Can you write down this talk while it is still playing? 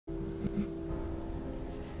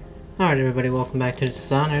Alright everybody, welcome back to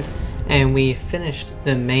Dishonored, and we finished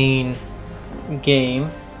the main game,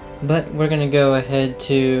 but we're gonna go ahead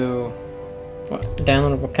to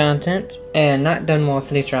downloadable content, and not Dunwall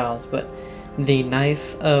City Trials, but the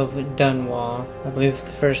Knife of Dunwall. I believe it's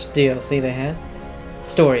the first DLC they had.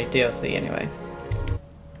 Story DLC anyway.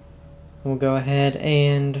 We'll go ahead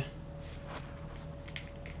and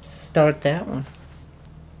start that one.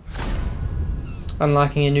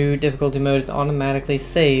 Unlocking a new difficulty mode is automatically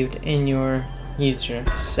saved in your user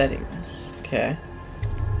settings. Okay.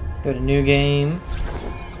 Go to new game.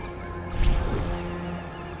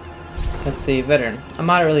 Let's see, veteran. A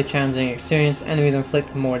moderately challenging experience. Enemies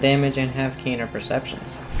inflict more damage and have keener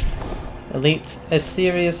perceptions. Elite. A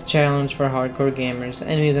serious challenge for hardcore gamers.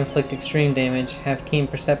 Enemies inflict extreme damage, have keen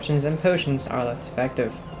perceptions, and potions are less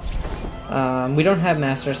effective. We don't have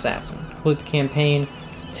Master Assassin. Complete the campaign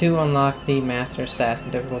to unlock the Master Assassin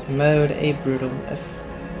difficulty mode, a brutal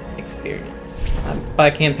experience. By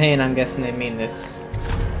campaign, I'm guessing they mean this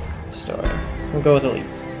story. We'll go with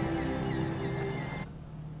Elite.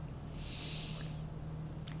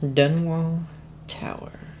 Dunwall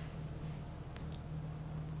Tower.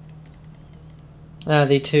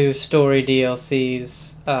 The two story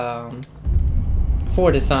DLCs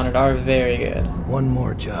for Dishonored are very good. One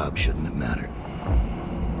more job shouldn't have mattered.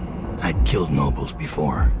 I'd killed nobles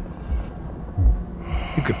before.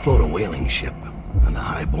 You could float a whaling ship on the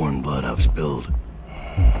high-born blood I've spilled.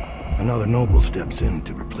 Another noble steps in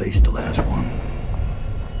to replace the last one.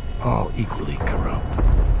 All equally corrupt.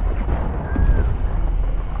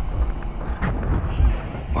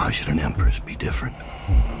 Why should an empress be different?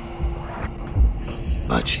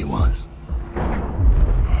 But she was.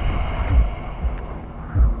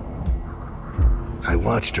 I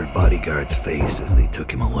watched her bodyguard's face as they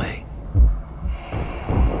took him away.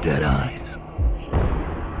 Dead eyes.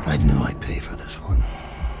 I knew I'd pay for this one.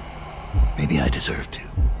 Maybe I deserved to.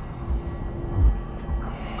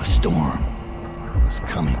 A storm was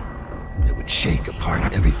coming that would shake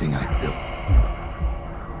apart everything I'd built.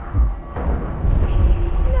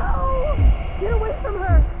 No! Get away from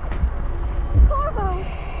her! Corvo!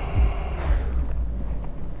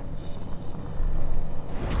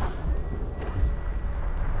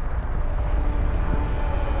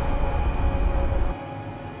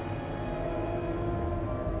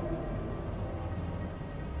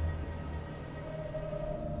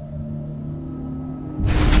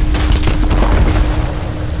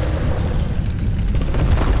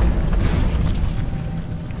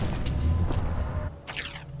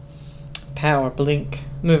 Power, blink,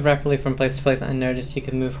 move rapidly from place to place unnoticed. You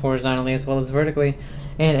can move horizontally as well as vertically,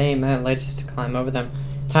 and aim at ledges to climb over them.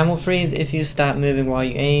 Time will freeze if you stop moving while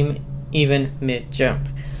you aim, even mid-jump.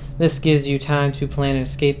 This gives you time to plan an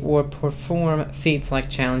escape or perform feats like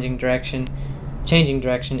changing direction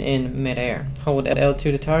in mid-air. Hold L2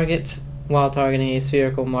 to target. While targeting, a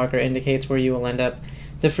spherical marker indicates where you will end up.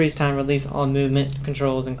 To freeze time, release all movement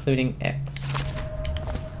controls, including X.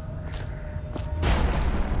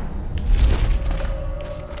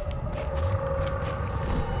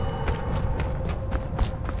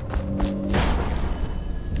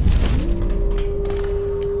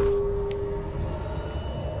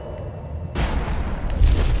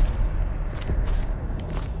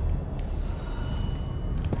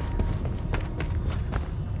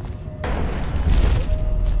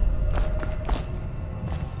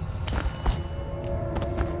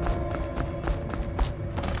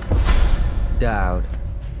 Dowd,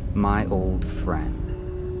 my old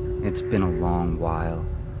friend. It's been a long while,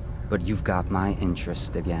 but you've got my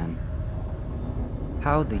interest again.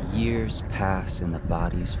 How the years pass and the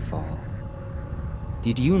bodies fall.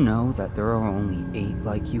 Did you know that there are only 8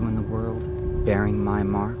 like you in the world, bearing my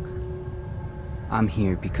mark? I'm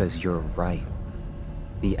here because you're right.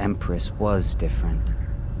 The Empress was different.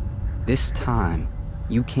 This time,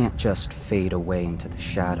 you can't just fade away into the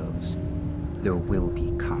shadows. There will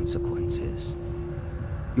be consequences.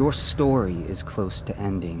 Your story is close to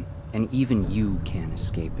ending, and even you can't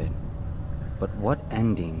escape it. But what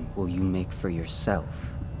ending will you make for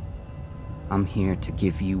yourself? I'm here to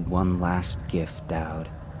give you one last gift, Dowd.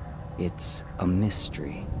 It's a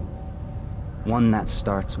mystery. One that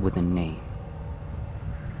starts with a name.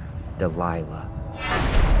 Delilah.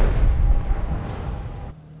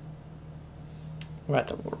 We're at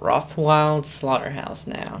the Rothwild Slaughterhouse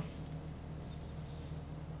now.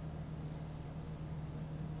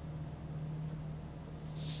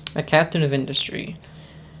 A captain of industry.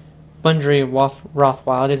 Bundry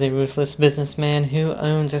Rothwild is a ruthless businessman who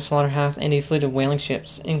owns a slaughterhouse and a fleet of whaling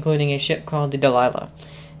ships, including a ship called the Delilah.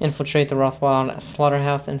 Infiltrate the Rothwild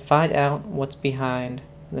Slaughterhouse and find out what's behind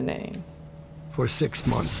the name. For 6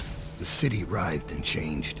 months, the city writhed and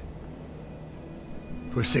changed.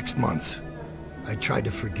 For 6 months, I tried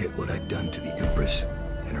to forget what I'd done to the Empress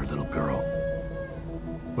and her little girl.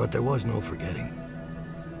 But there was no forgetting.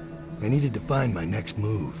 I needed to find my next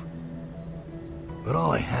move. But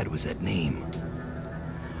all I had was that name.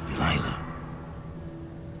 Delilah.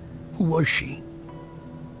 Who was she?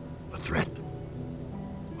 A threat?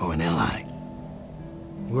 Or an ally?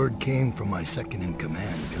 Word came from my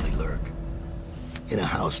second-in-command, Billy Lurk. In a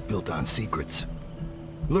house built on secrets,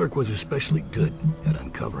 Lurk was especially good at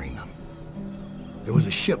uncovering them. There was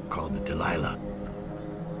a ship called the Delilah.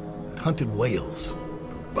 It hunted whales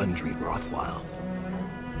for Bundry Rothwild.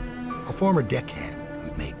 A former deckhand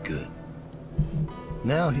who'd made good.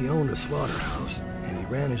 Now he owned a slaughterhouse, and he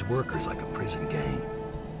ran his workers like a prison gang.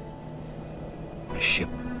 A ship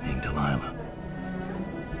named Delilah.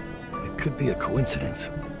 It could be a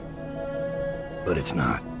coincidence, but it's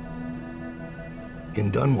not. In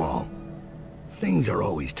Dunwall, things are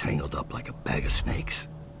always tangled up like a bag of snakes.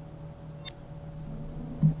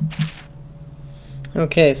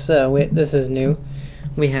 Okay, so this is new.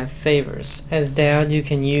 We have favors. As Dowd, you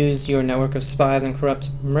can use your network of spies and corrupt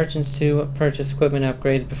merchants to purchase equipment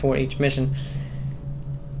upgrades before each mission.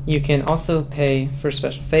 You can also pay for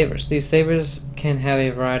special favors. These favors can have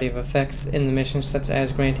a variety of effects in the mission, such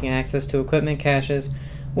as granting access to equipment caches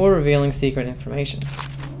or revealing secret information.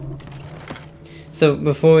 So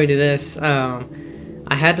before we do this, I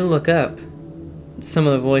had to look up some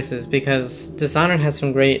of the voices because Dishonored has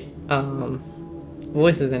some great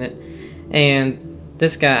voices in it, and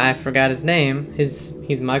this guy, I forgot his name. He's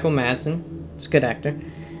Michael Madsen. He's a good actor.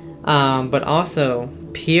 But also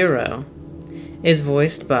Piero is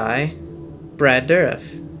voiced by Brad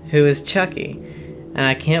Dourif, who is Chucky, and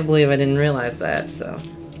I can't believe I didn't realize that. So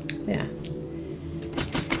yeah.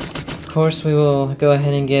 Of course, we will go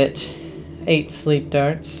ahead and get 8 sleep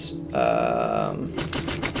darts,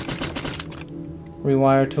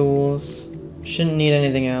 rewire tools, shouldn't need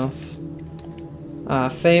anything else.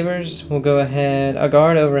 Favors, we'll go ahead, a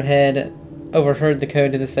guard overheard the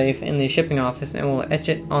code to the safe in the shipping office and will etch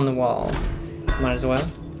it on the wall. Might as well.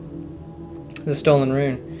 The stolen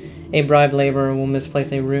rune. A bribed laborer will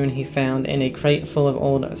misplace a rune he found in a crate full of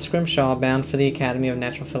old scrimshaw bound for the Academy of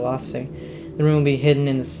Natural Philosophy. The rune will be hidden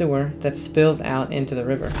in the sewer that spills out into the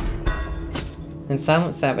river. And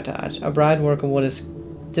silent sabotage. A bribed worker will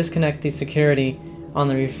disconnect the security on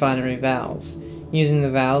the refinery valves. Using the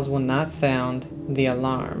valves will not sound the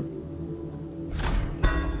alarm.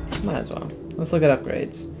 Might as well. Let's look at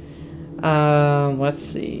upgrades. Let's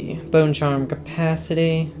see. Bone charm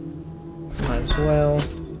capacity. Might as well.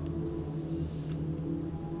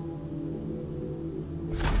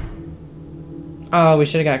 Oh, we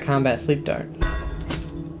should have got combat sleep dart.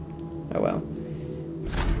 Oh well.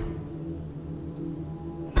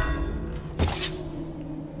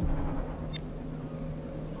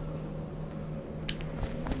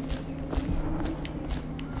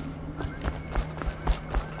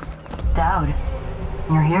 Dowd,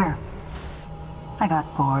 you're here. I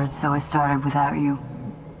got bored, so I started without you.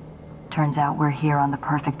 Turns out we're here on the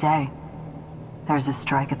perfect day. There's a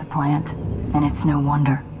strike at the plant, and it's no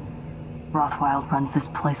wonder. Rothwild runs this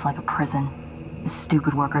place like a prison. The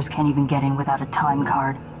stupid workers can't even get in without a time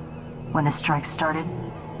card. When the strike started,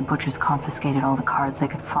 the butchers confiscated all the cards they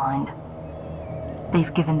could find.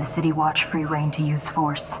 They've given the City Watch free rein to use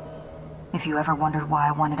force. If you ever wondered why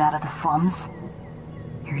I wanted out of the slums,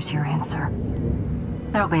 here's your answer.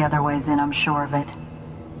 There'll be other ways in, I'm sure of it.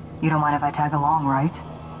 You don't mind if I tag along, right?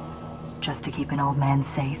 Just to keep an old man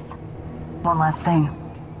safe. One last thing.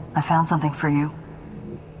 I found something for you.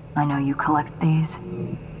 I know you collect these.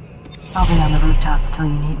 I'll be on the rooftops till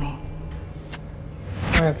you need me.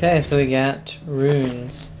 Okay, so we got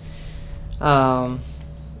runes. So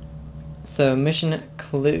mission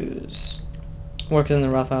clues. Workers in the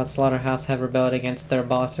Rothwild Slaughterhouse have rebelled against their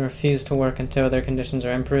boss and refuse to work until their conditions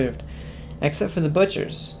are improved. Except for the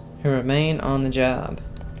butchers, who remain on the job.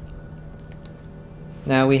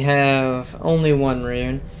 Now we have only one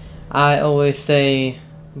rune. I always say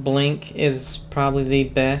Blink is probably the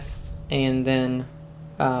best, and then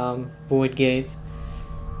Void Gaze.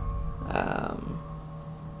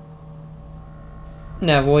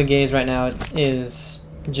 Now Void Gaze right now is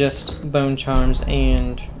just bone charms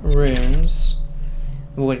and runes.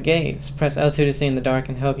 Void Gaze. Press L2 to see in the dark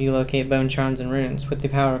and help you locate bone charms and runes. With the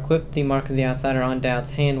power equipped, the mark of the outsider on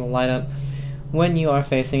Dowd's hand will light up when you are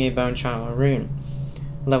facing a bone charm or rune.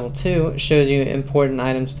 Level 2 shows you important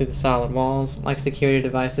items through the solid walls, like security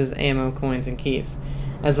devices, ammo, coins, and keys,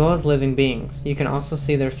 as well as living beings. You can also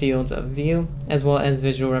see their fields of view, as well as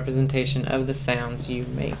visual representation of the sounds you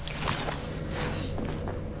make.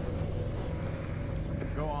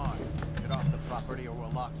 off the property or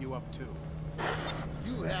we'll lock you up too.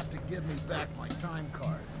 You have to give me back my time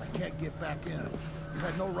card. I can't get back in. You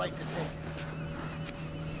had no right to take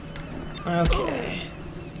it. Okay.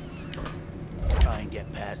 Try and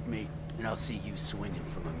get past me, and I'll see you swinging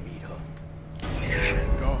from a meat hook.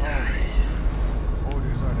 Go home.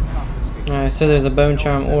 Orders are to confiscate. Alright, so there's a bone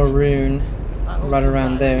charm or rune right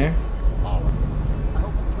around there. All of it. I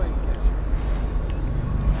hope the plane catch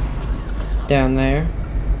you. Down there.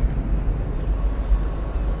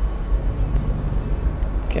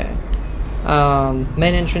 Okay.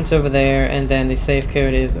 Main entrance over there, and then the safe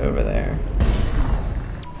code is over there.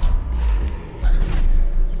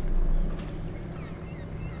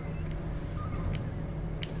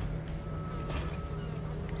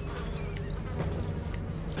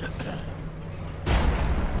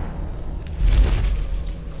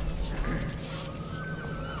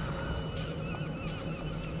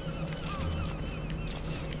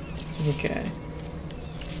 Okay.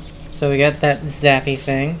 So we got that zappy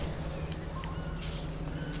thing.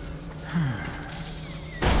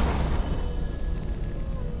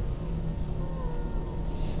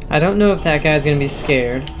 I don't know if that guy's gonna be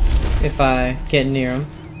scared if I get near him.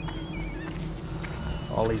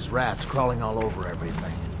 All these rats crawling all over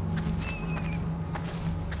everything.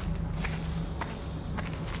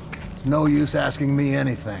 It's no use asking me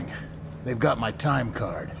anything. They've got my time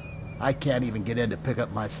card. I can't even get in to pick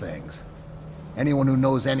up my things. Anyone who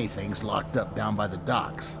knows anything's locked up down by the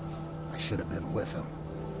docks. I should have been with them.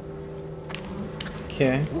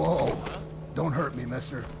 Okay. Whoa! Don't hurt me,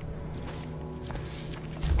 mister.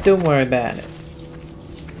 Don't worry about it.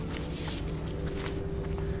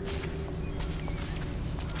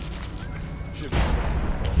 Should be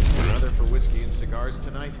brother for whiskey and cigars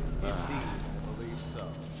tonight? Indeed, I believe so.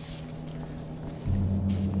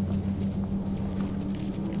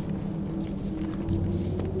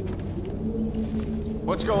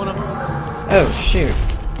 What's going on? Oh, shoot.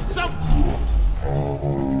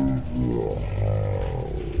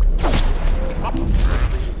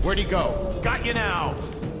 Where'd he go? Got you now.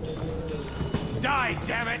 Die,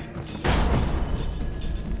 damn it!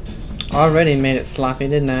 Already made it sloppy,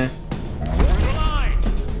 didn't I? Line.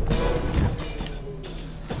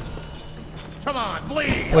 Come on,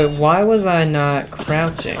 bleed! Wait, why was I not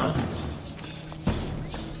crouching?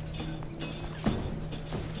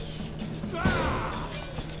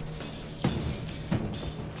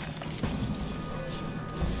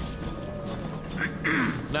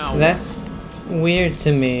 Now That's weird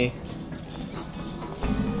to me.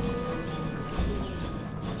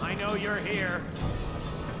 I know you're here.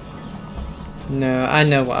 No, I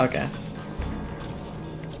know why. Okay.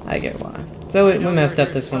 I get why. So we messed up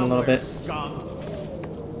this one a little bit. Scum.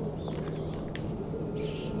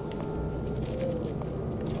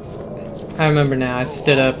 I remember now. I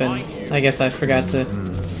stood up and I guess I forgot to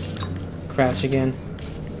crouch again.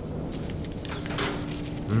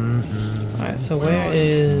 Alright, so where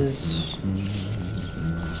is... I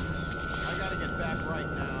gotta get back right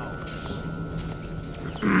now.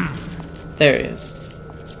 There he is.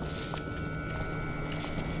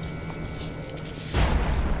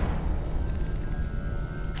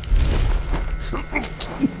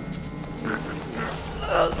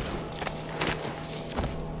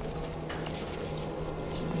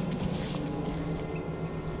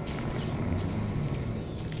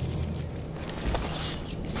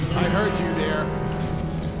 I heard you there.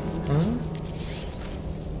 Huh?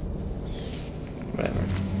 Whatever.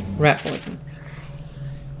 Rat poison.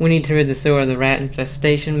 We need to rid the sewer of the rat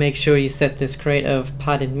infestation. Make sure you set this crate of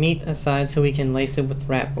potted meat aside so we can lace it with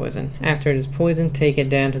rat poison. After it is poisoned, take it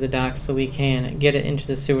down to the docks so we can get it into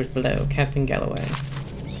the sewers below. Captain Galloway.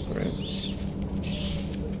 Gross.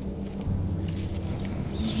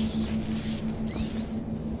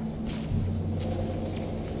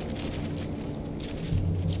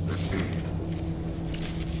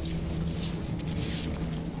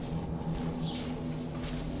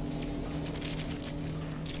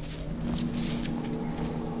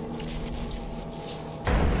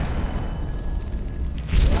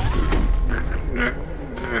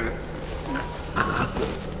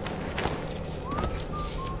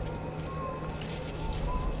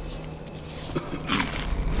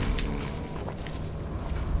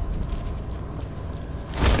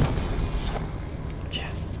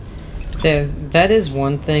 That is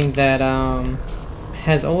one thing that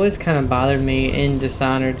has always kind of bothered me in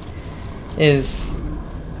Dishonored is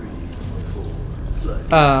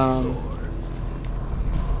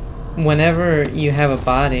whenever you have a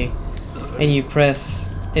body and you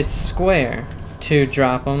press it's square to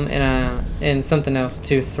drop them and something else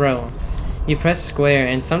to throw them. You press square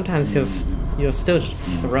and sometimes you'll still just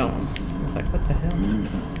throw them. It's like, what the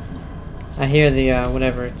hell? I hear the,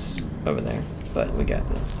 whatever, it's over there. But we got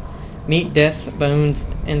this. Meat, death, bones,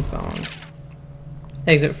 and song.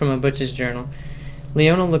 Exit from a butcher's journal.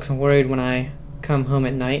 Leona looks worried when I come home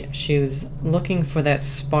at night. She was looking for that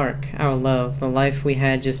spark, our love, the life we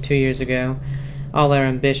had just 2 years ago, all our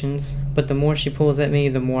ambitions. But the more she pulls at me,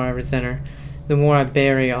 the more I resent her, the more I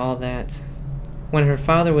bury all that. When her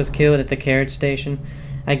father was killed at the carriage station,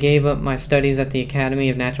 I gave up my studies at the Academy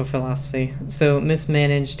of Natural Philosophy. So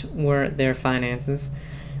mismanaged were their finances,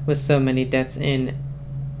 with so many debts in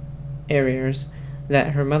arrears,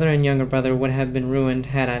 that her mother and younger brother would have been ruined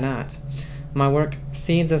had I not. My work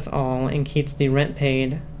feeds us all and keeps the rent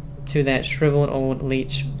paid to that shriveled old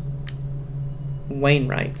leech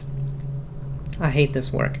Wainwright. I hate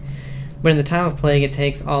this work, but in the time of plague it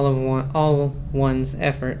takes all one's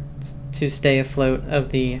efforts to stay afloat of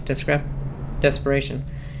the desperation,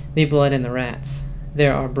 the blood and the rats.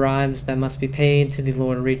 There are bribes that must be paid to the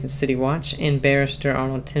Lord Regent's City Watch and Barrister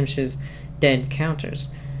Arnold Timsh's dead counters.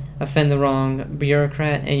 Offend the wrong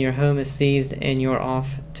bureaucrat and your home is seized and you're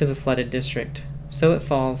off to the flooded district. So it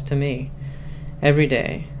falls to me. Every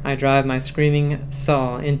day, I drive my screaming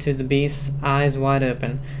saw into the beast's eyes wide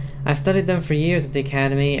open. I studied them for years at the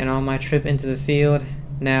academy and on my trip into the field,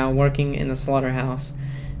 now working in the slaughterhouse.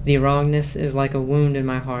 The wrongness is like a wound in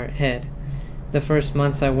my head. The first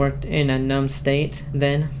months I worked in a numb state,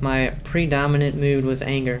 then my predominant mood was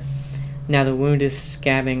anger. Now the wound is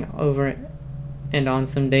scabbing over, and on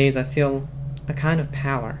some days I feel a kind of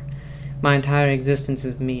power. My entire existence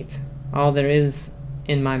is meat. All there is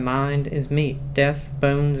in my mind is meat, death,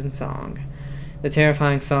 bones, and song. The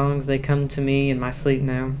terrifying songs, they come to me in my sleep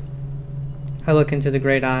now. I look into the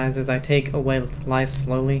great eyes as I take away life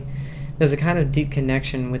slowly. There's a kind of deep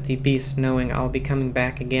connection with the beast knowing I'll be coming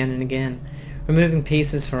back again and again, removing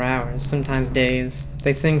pieces for hours, sometimes days.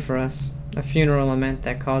 They sing for us, a funeral lament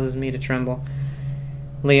that causes me to tremble.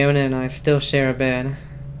 Leona and I still share a bed,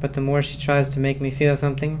 but the more she tries to make me feel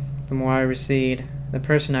something, the more I recede. The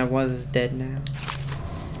person I was is dead now.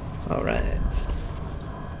 Alright.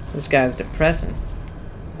 This guy's depressing.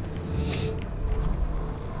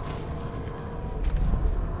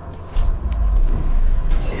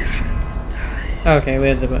 Okay, we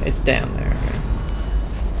have the... it's down there. Okay.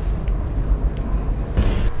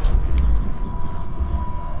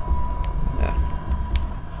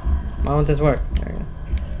 Why won't this work? There we go.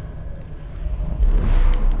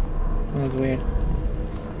 That was weird.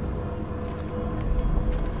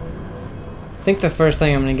 I think the first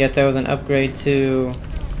thing I'm gonna get though is an upgrade to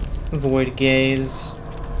Void Gaze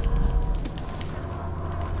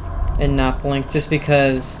and not Blink, just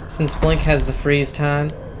because since Blink has the freeze time,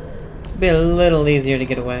 it'll be a little easier to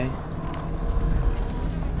get away.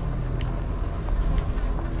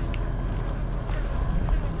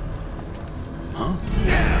 Huh?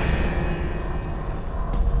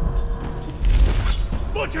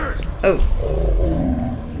 Butchers! Oh.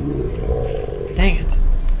 Dang it.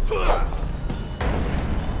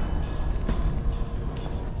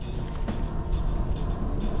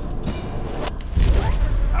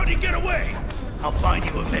 How'd you get away? I'll find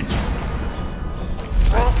you eventually.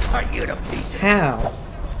 I'll cut you to pieces. How?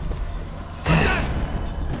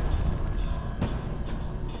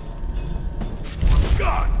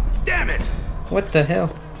 God damn it! What the hell?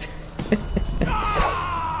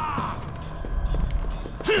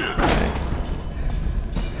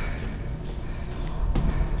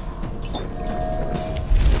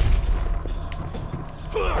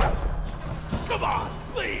 Come on,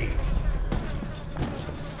 please.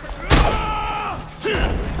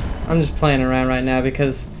 I'm just playing around right now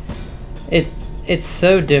because it's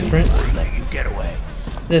so different Let you get away.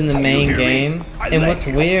 than the main hear me? game. I And let what's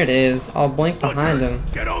you. weird is I'll blink behind him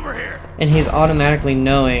Get over here. and he's automatically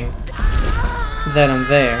knowing that I'm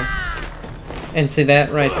there. And see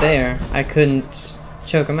that right there, I couldn't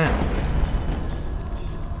choke him out.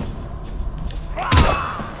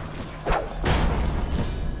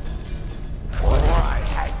 Alright,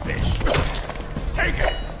 hagfish. Take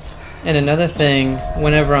it. And another thing,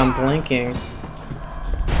 whenever I'm blinking,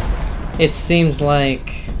 it seems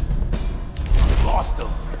like... Lost him.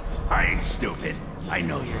 I ain't stupid. I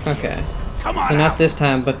know you're here. Okay, Come on so not out. this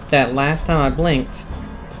time, but that last time I blinked,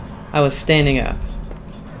 I was standing up.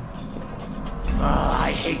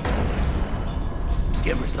 I hate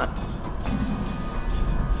Skimmer's left.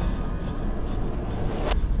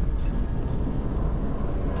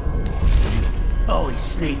 Oh, he's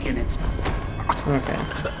sneaking and Okay.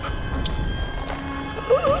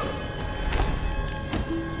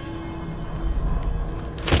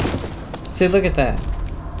 See, look at that.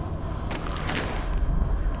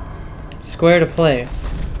 Square to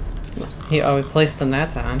place. He placed him that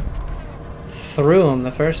time. Threw him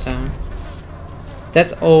the first time.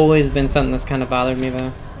 That's always been something that's kind of bothered me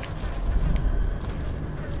though.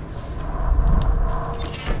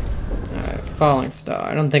 Alright, Falling Star.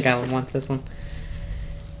 I don't think I want this one.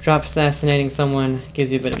 Drop assassinating someone gives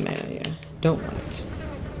you a bit of mana. Yeah, don't want it.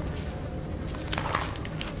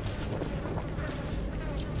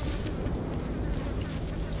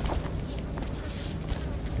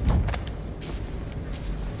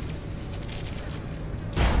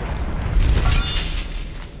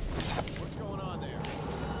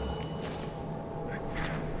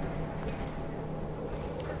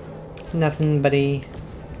 Nothing, buddy.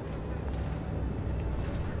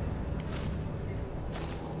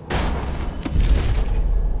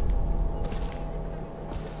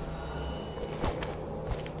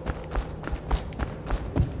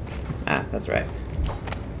 Ah, that's right.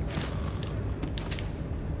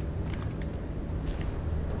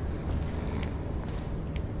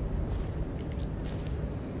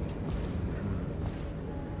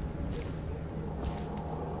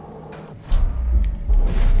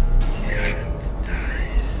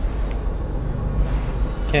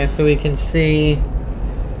 Okay, so we can see.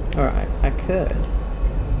 Alright, I could.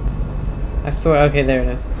 I swear. Okay, there it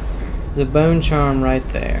is. There's a bone charm right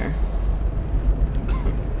there.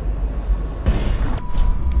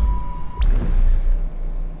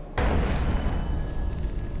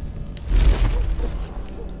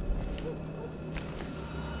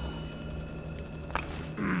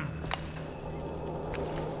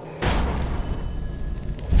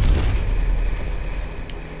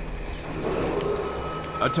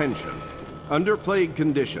 Attention. Under plague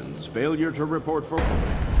conditions, failure to report for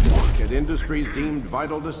work at industries deemed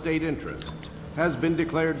vital to state interests has been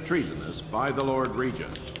declared treasonous by the Lord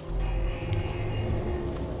Regent.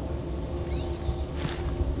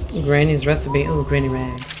 Granny's recipe. Oh, Granny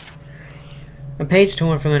rags. A page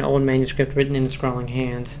torn from an old manuscript written in a scrawling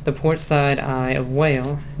hand. The port side eye of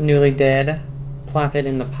whale, newly dead, plop it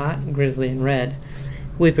in the pot, grisly and red.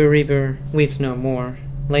 Weeper Reaper weeps no more.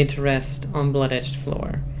 Laid to rest on blood-etched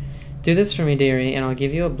floor. Do this for me, dearie, and I'll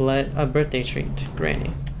give you a birthday treat,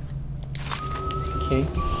 Granny. Okay.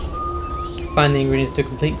 Find the ingredients to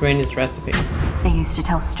complete Granny's recipe. They used to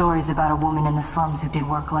tell stories about a woman in the slums who did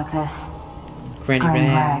work like this. Granny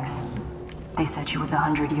Rags. They said she was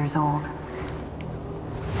 100 years old.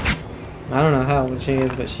 I don't know how old she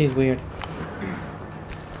is, but she's weird.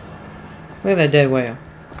 Look at that dead whale.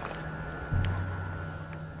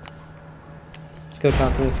 Go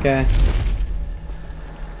talk to this guy.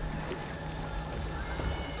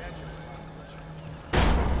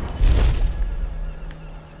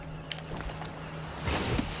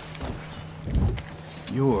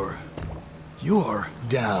 You're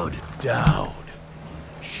Dowd. Dowd.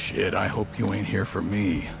 Shit, I hope you ain't here for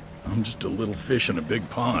me. I'm just a little fish in a big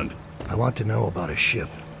pond. I want to know about a ship.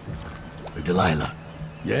 The Delilah.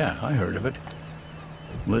 Yeah, I heard of it.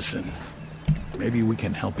 Listen, maybe we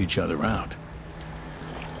can help each other out.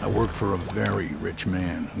 I work for a very rich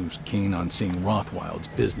man who's keen on seeing Rothwild's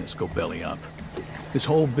business go belly up. His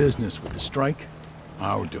whole business with the strike,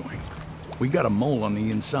 our doing. We got a mole on the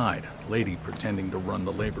inside, lady pretending to run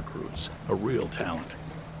the labor crews, a real talent.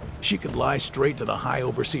 She could lie straight to the High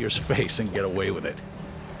Overseer's face and get away with it.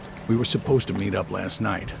 We were supposed to meet up last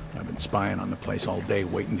night. I've been spying on the place all day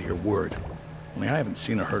waiting to hear word. Only I haven't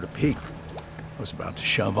seen or heard a peep. I was about to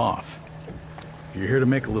shove off. If you're here to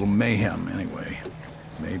make a little mayhem anyway,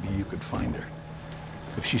 maybe you could find her.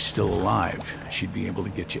 If she's still alive, she'd be able to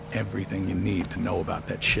get you everything you need to know about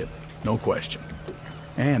that ship. No question.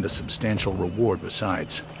 And a substantial reward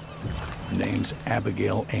besides. Her name's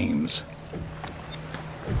Abigail Ames.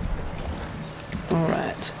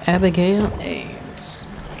 Alright, Abigail Ames.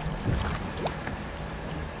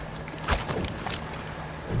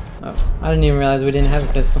 Oh, I didn't even realize we didn't have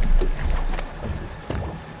a pistol.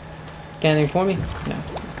 Got anything for me? No.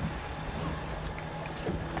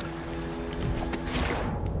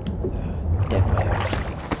 Dead whale.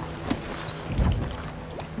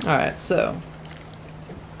 Alright, so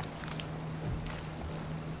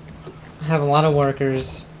I have a lot of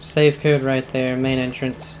workers. Save code right there, main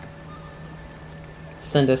entrance.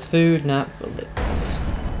 Send us food, not bullets.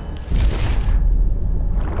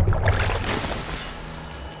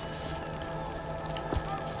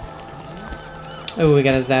 Oh, we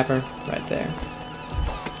got a zapper right there.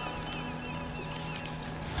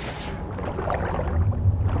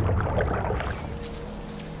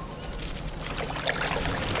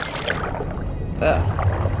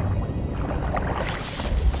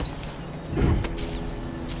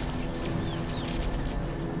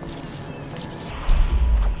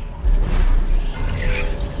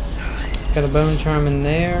 Got a bone charm in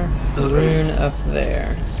there, a rune up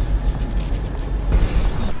there.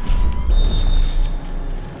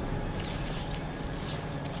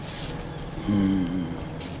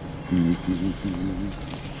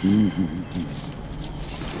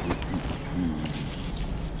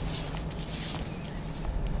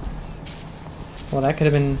 Well, that could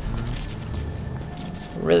have been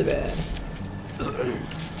really bad.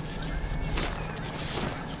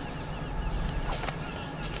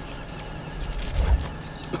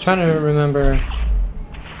 I'm trying to remember.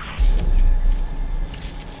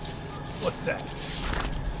 What's that?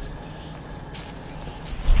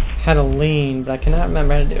 How to lean, but I cannot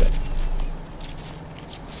remember how to do it.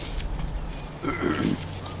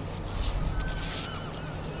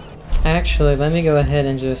 Actually, let me go ahead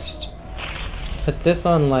and just put this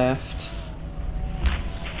on left,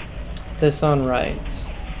 this on right.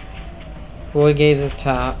 Boy Gaze is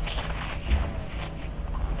top.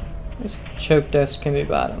 This choke dust can be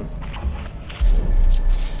bottom.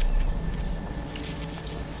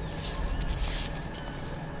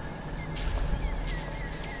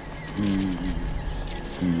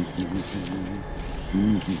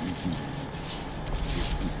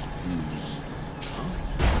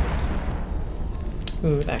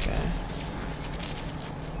 Ooh, that guy.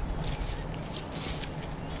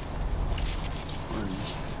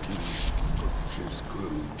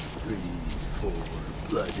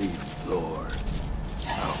 Bloody floor.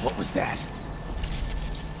 Oh, what was that?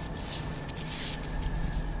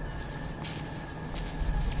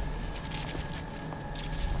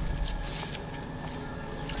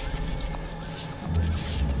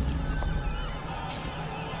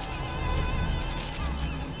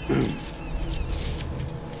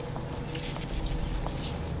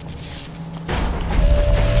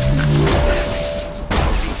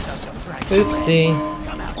 Oopsie.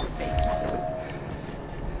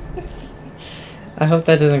 I hope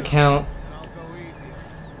that doesn't count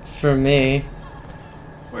for me.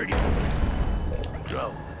 Where'd he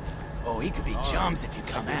go? Oh, he could be chums if you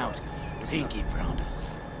come out. Pinky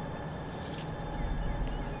promise.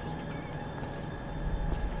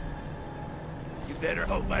 You better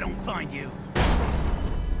hope I don't find you.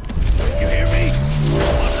 You hear me?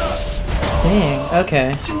 Dang,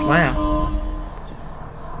 okay. Wow.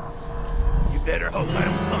 You better hope I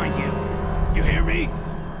don't find you. You hear me?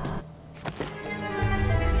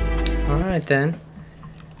 Alright then.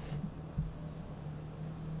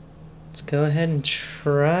 Let's go ahead and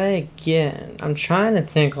try again. I'm trying to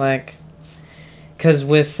think like... Because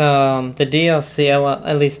with the DLC,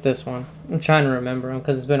 at least this one, I'm trying to remember them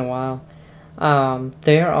because it's been a while.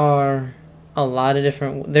 There are a lot of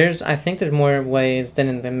different... I think there's more ways than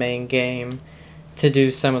in the main game to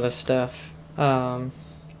do some of the stuff. I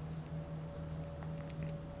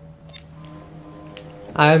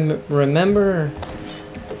remember...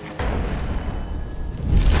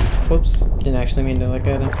 Whoops, didn't actually mean to look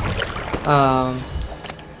at it.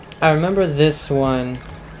 I remember this one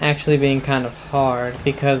actually being kind of hard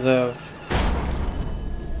because of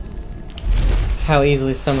how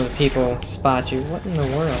easily some of the people spot you. What in the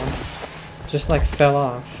world? Just like fell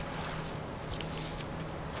off.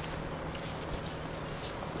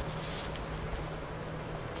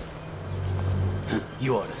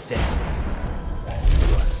 You ought to think.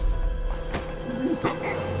 Us.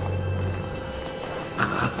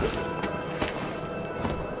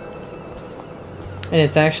 And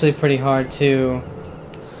it's actually pretty hard to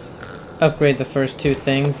upgrade the first two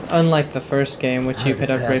things, unlike the first game, which you could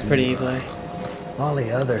upgrade pretty easily. All the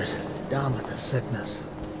others, down with the sickness.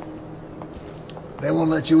 They won't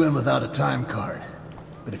let you in without a time card.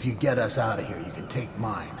 But if you get us out of here, you can take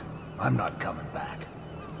mine. I'm not coming back.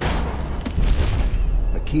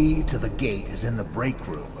 The key to the gate is in the break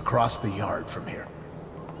room across the yard from here.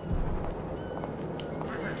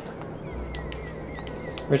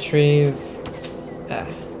 Retrieve...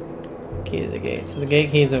 key to the gate. So the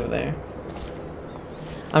gate key is over there.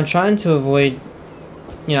 I'm trying to avoid...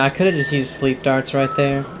 You know, I could have just used sleep darts right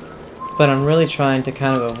there. But I'm really trying to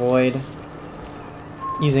kind of avoid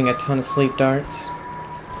using a ton of sleep darts.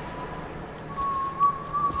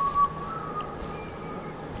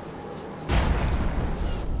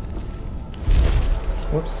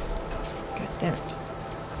 Whoops. God damn it.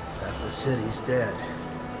 Half the city's dead.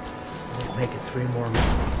 We'll make it 3 more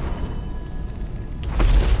minutes.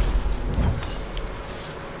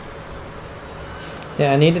 See,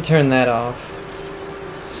 I need to turn that off.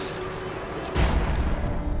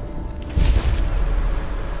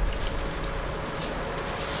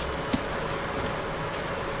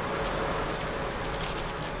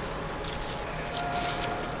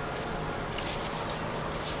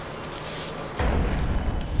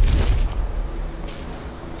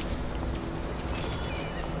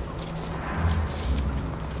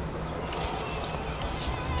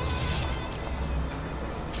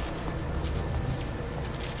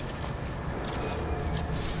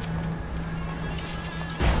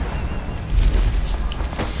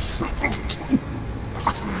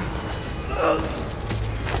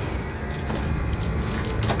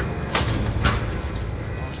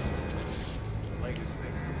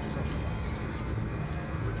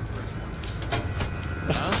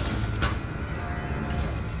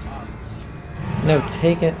 No,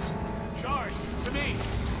 take it.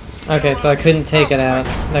 Okay, so I couldn't take it out.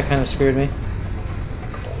 That kind of screwed me.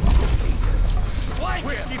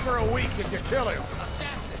 Whiskey for a week if you kill him.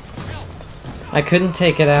 I couldn't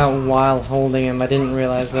take it out while holding him. I didn't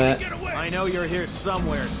realize that. I know you're here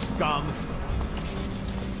somewhere, scum.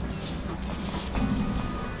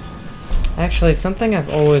 Actually, something I've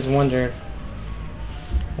always wondered.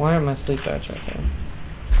 Why are my sleep darts right there?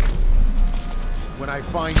 When I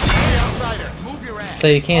find you, hey, outsider, move your ass. So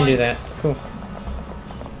you can do that. Cool.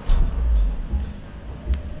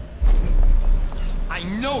 I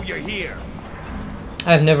know you're here.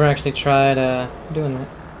 I've never actually tried doing that.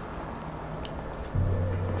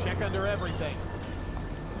 Check under everything.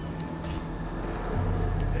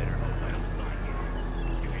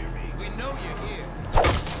 We know you're here.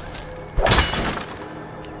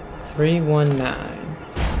 319.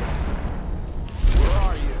 Where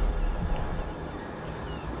are you?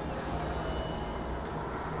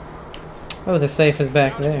 Oh, the safe is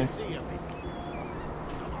back there.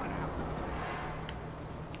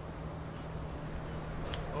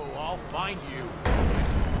 Oh, I'll find you.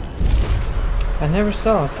 I never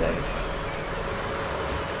saw a safe.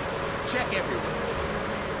 Check everywhere.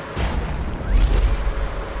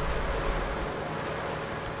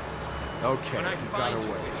 Okay, When I you got find you,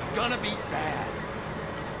 away. it's gonna be bad.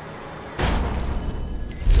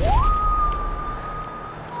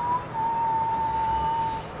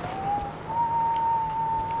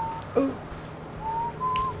 Ooh.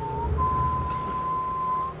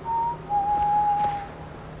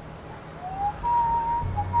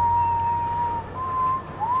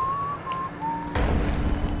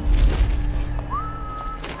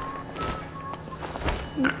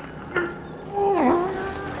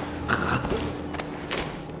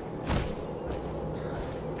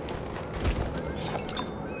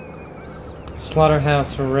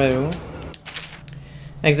 Slaughterhouse Row.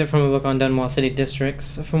 Exit from a book on Dunwall city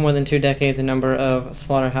districts. For more than 2 decades, a number of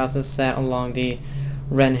slaughterhouses sat along the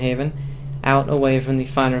Wrenhaven, out away from the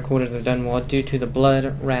finer quarters of Dunwall due to the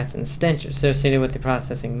blood, rats, and stench associated with the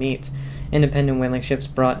processing meat. Independent whaling ships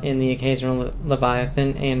brought in the occasional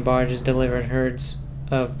leviathan, and barges delivered herds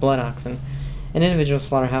of blood oxen. An individual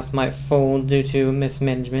slaughterhouse might fold due to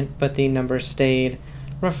mismanagement, but the number stayed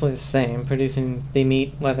roughly the same, producing the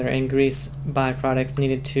meat, leather, and grease byproducts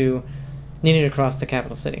needed across the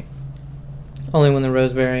capital city. Only when the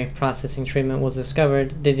roseberry processing treatment was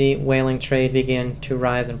discovered did the whaling trade begin to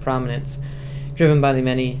rise in prominence, driven by the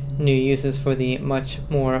many new uses for the much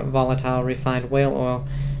more volatile refined whale oil,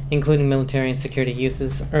 including military and security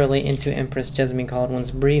uses. Early into Empress Jessamine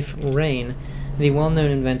Caldwell's brief reign, the well-known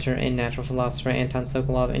inventor and natural philosopher Anton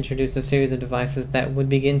Sokolov introduced a series of devices that would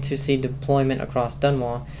begin to see deployment across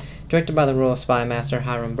Dunwall, directed by the royal spy master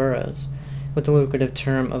Hiram Burroughs. With the lucrative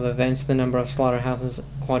term of events, the number of slaughterhouses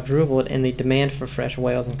quadrupled and the demand for fresh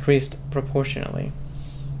whales increased proportionately.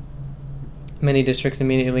 Many districts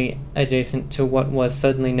immediately adjacent to what was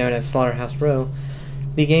suddenly known as Slaughterhouse Row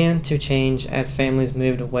began to change as families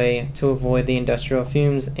moved away to avoid the industrial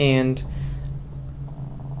fumes and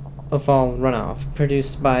fall runoff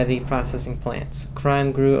produced by the processing plants.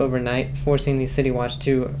 Crime grew overnight, forcing the City Watch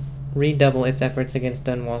to redouble its efforts against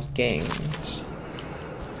Dunwall's gangs.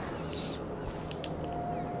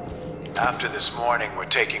 After this morning, we're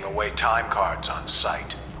taking away time cards on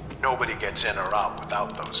site. Nobody gets in or out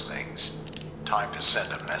without those things. Time to send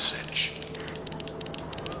a message.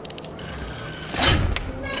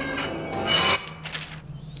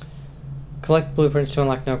 Collect blueprints to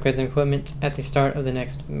unlock no upgrades and equipment at the start of the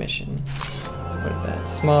next mission. What is that?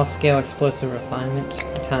 Small scale explosive refinement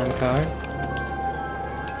time card.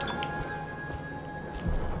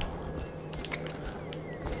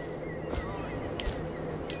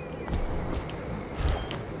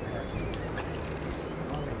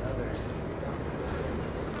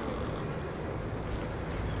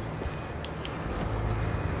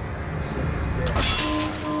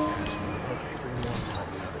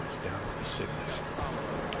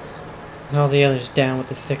 All the others down with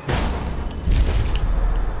the sickness.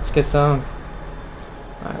 It's a good song.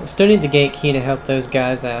 Alright, we still need the gate key to help those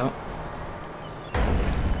guys out.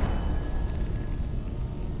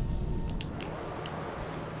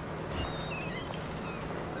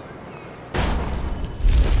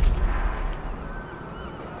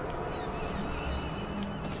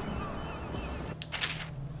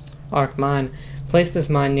 Arc mine. Place this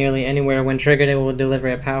mine nearly anywhere. When triggered, it will deliver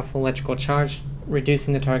a powerful electrical charge,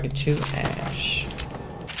 reducing the target to ash.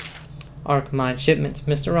 Arc mine shipments.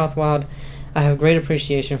 Mr. Rothwild, I have great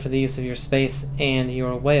appreciation for the use of your space and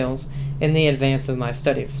your whales in the advance of my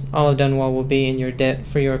studies. All of Dunwall will be in your debt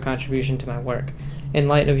for your contribution to my work. In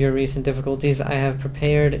light of your recent difficulties, I have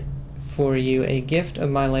prepared for you a gift of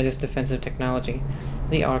my latest defensive technology,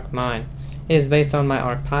 the Arc Mine. It is based on my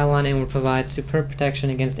Arc Pylon and will provide superb protection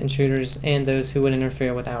against intruders and those who would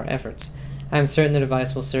interfere with our efforts. I am certain the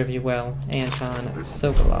device will serve you well. Anton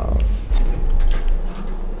Sokolov.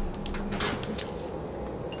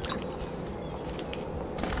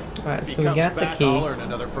 Alright, so we got the key. I'll earn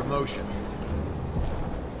another promotion.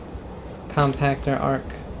 Compactor Arc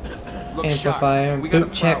Look Amplifier. sharp. We got a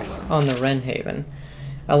Boot checks problem. on the Wrenhaven.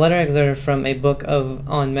 A letter excerpted from a book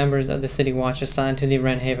on members of the City Watch assigned to the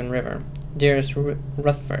Wrenhaven River. Dearest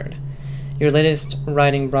Rothwild, your latest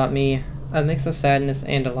writing brought me a mix of sadness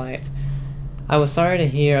and delight. I was sorry to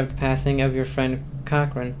hear of the passing of your friend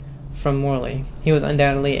Cochrane from Morley. He was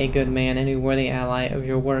undoubtedly a good man and a worthy ally of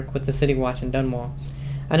your work with the City Watch in Dunwall.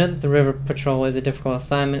 I know that the river patrol is a difficult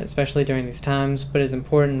assignment, especially during these times, but it is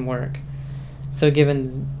important work. So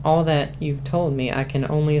given all that you've told me, I can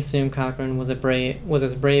only assume Cochrane was as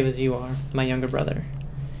brave as you are, my younger brother.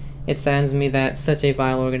 It saddens me that such a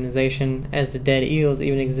vile organization as the Dead Eels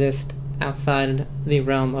even exist outside the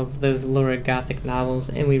realm of those lurid Gothic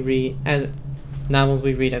novels we read as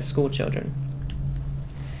schoolchildren.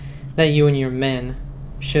 That you and your men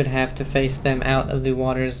should have to face them out of the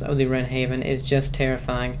waters of the Wrenhaven is just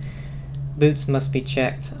terrifying. Boots must be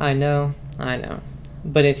checked. I know.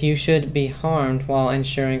 But if you should be harmed while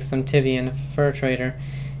ensuring some Tivian fur trader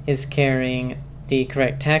is carrying the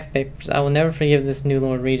correct tax papers, I will never forgive this new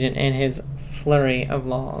Lord Regent and his flurry of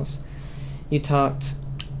laws. You talked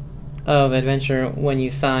of adventure when you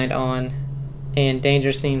signed on, and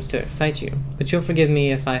danger seems to excite you. But you'll forgive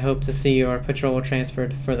me if I hope to see your patrol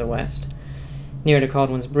transferred further west, near to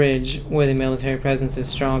Caldwell's Bridge, where the military presence is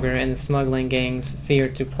stronger and the smuggling gangs fear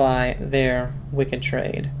to ply their wicked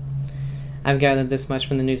trade. I've gathered this much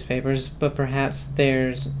from the newspapers, but perhaps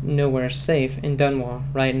there's nowhere safe in Dunwall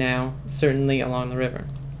right now, certainly along the river.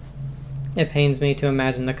 It pains me to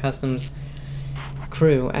imagine the customs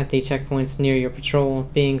crew at the checkpoints near your patrol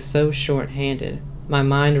being so short-handed. My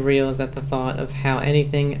mind reels at the thought of how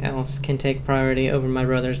anything else can take priority over my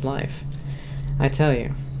brother's life. I tell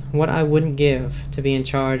you, what I wouldn't give to be in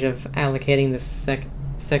charge of allocating the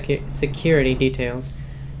security details.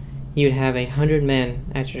 You'd have 100 men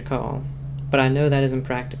at your call. But I know that isn't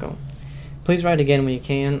practical. Please write again when you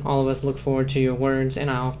can. All of us look forward to your words,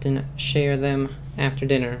 and I often share them after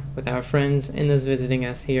dinner with our friends and those visiting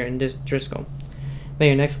us here in Driscoll. May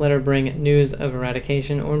your next letter bring news of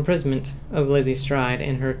eradication or imprisonment of Lizzie Stride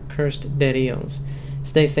and her cursed dead eels.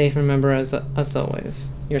 Stay safe and remember us always.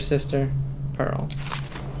 Your sister, Pearl.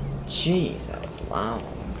 Jeez, that was long.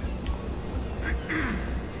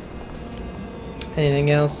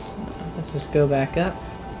 Anything else? Let's just go back up.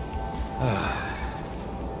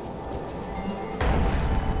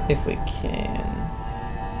 If we can.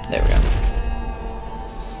 There we go.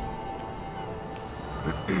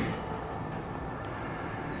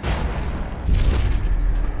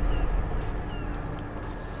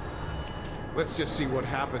 Let's just see what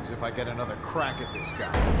happens if I get another crack at this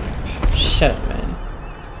guy. Shut up, man.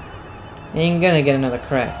 You ain't gonna get another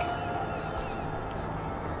crack.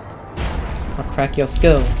 I'll crack your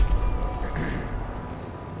skull.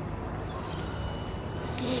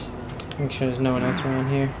 Make sure there's no one else around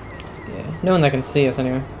here. Yeah, no one that can see us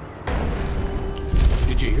anyway.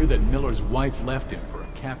 Did you hear that Miller's wife left him for a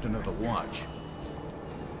captain of the watch?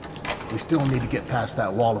 We still need to get past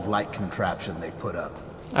that wall of light contraption they put up.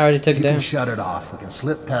 I already took If it you down. can shut it off, we can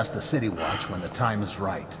slip past the City Watch when the time is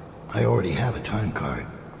right. I already have a time card.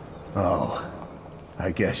 Oh,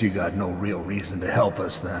 I guess you got no real reason to help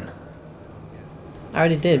us then. I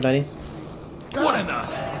already did, buddy. What in the...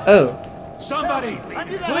 Oh. Somebody,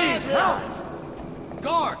 please help!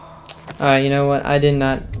 Guard! Alright, you know what? I did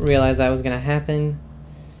not realize that was gonna happen.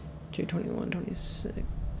 2:21, 26.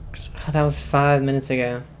 Oh, that was 5 minutes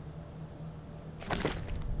ago.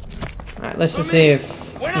 Alright, let's just see if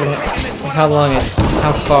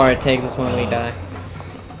how far it takes us when we die.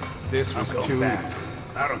 This was too easy.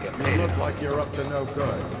 I don't get You paid. look like you're up to no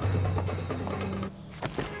good.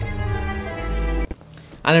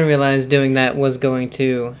 I didn't realize doing that was going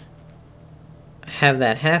to have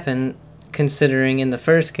that happen, considering in the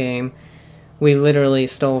first game we literally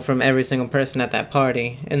stole from every single person at that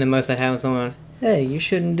party, and then most of that happened was someone, hey, you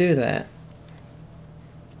shouldn't do that.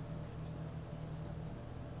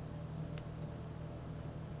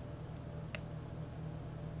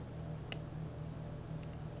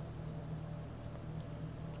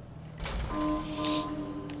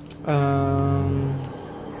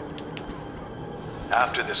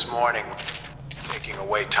 After this morning, taking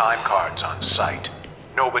away time cards on site.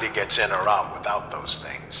 Nobody gets in or out without those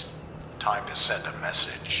things. Time to send a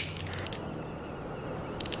message.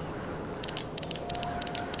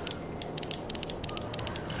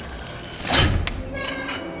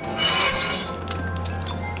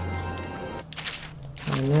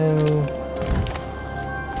 Oh no.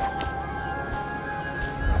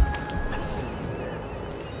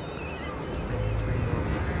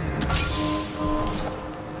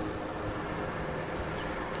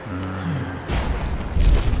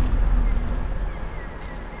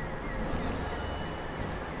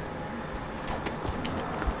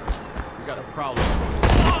 We got a problem.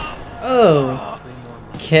 Oh.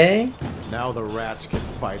 Okay. Now the rats can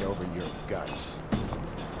fight over your guts.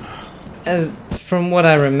 As from what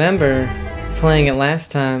I remember playing it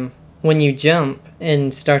last time, when you jump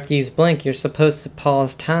and start to use blink, you're supposed to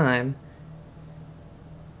pause time.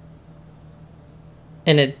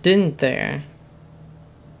 And it didn't there.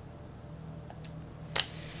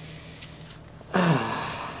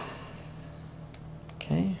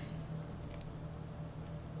 Okay.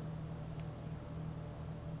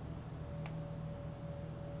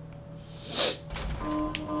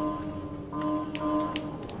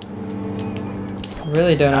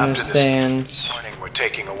 Really don't understand. This morning, we're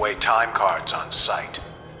taking away time cards on site.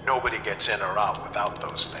 Nobody gets in or out without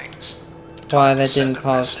those things. Why that didn't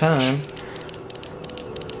pause time.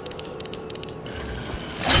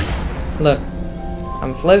 Look,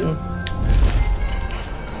 I'm floating.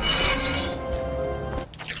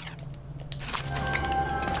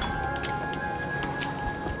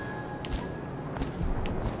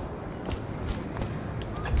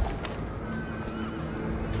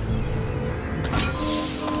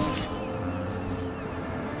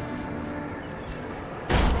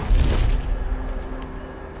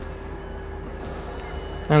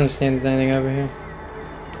 I don't understand if there's anything over here.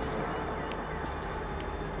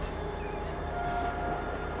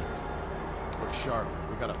 Look sharp.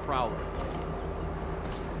 We got a prowler.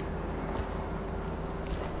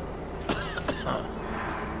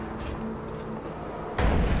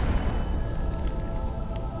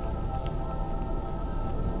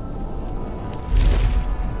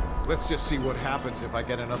 Let's just see what happens if I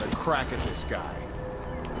get another crack at this guy.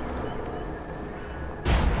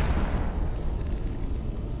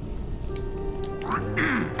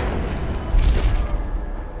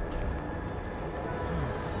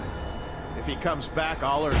 If he comes back,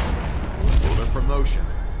 I'll earn a promotion.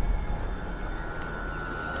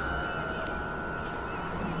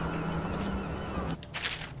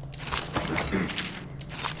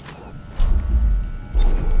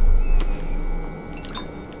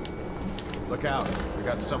 Look out, we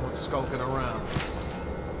got someone skulking around.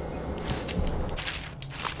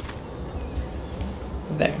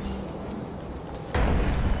 There.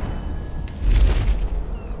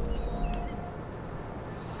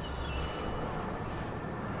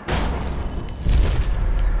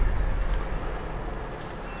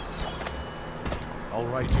 I'll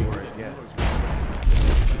write to her again.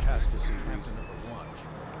 She has to see reason to watch.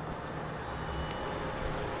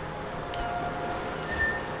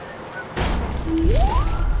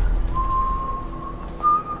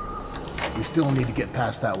 We still need to get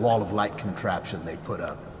past that wall of light contraption they put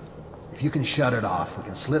up. If you can shut it off, we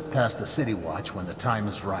can slip past the city watch when the time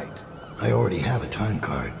is right. I already have a time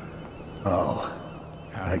card. Oh,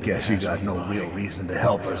 I guess you got no real reason to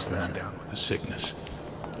help us then. Down with the sickness.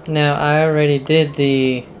 Now, I already did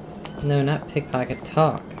the... No, not pickpocket,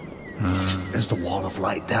 talk. Is the wall of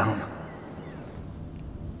light down?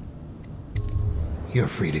 You're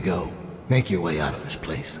free to go. Make your way out of this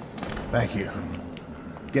place. Thank you.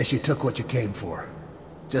 Guess you took what you came for.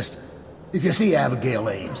 Just, if you see Abigail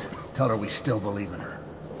Ames, tell her we still believe in her.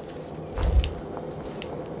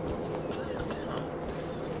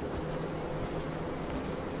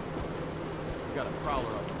 We got a prowler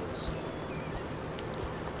up loose.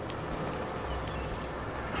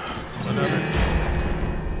 Another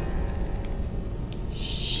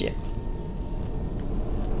Shit.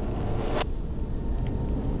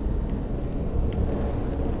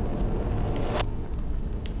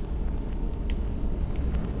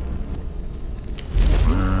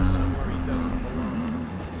 somewhere he doesn't belong.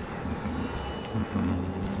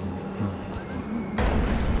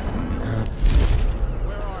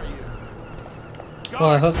 Where are you? Well,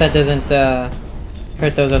 I hope that doesn't,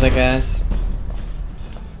 hurt those other guys.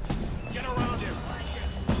 Get around him.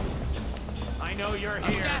 I know you're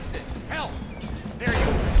here. Assassin, help! There you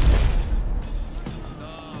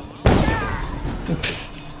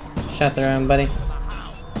Shot their own buddy.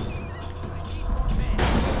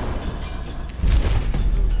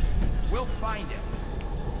 We'll find him.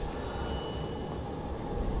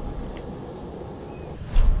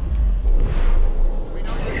 We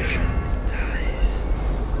know you're here.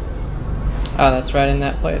 Oh, that's right in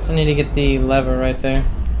that place. I need to get the lever right there.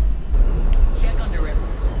 Check under it.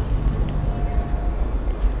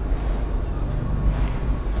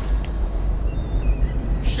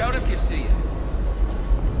 Shout if you see it.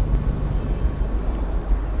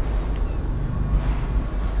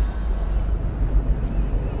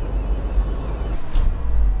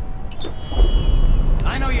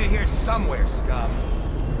 I know you're here somewhere, scum.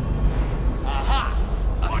 Aha!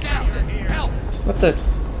 Assassin, help! What the?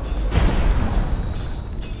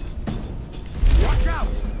 Watch out!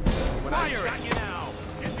 Fire it! You now.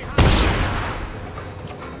 Get behind me.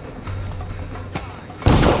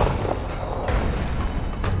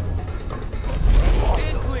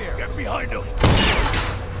 Stand clear. Get behind him.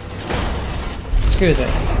 Screw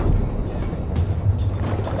this.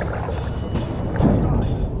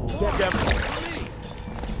 Get them.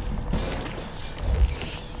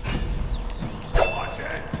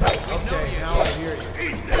 Okay, now I hear you.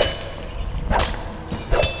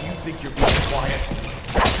 You think you're being quiet?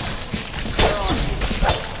 Where are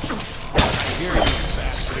you? I hear you,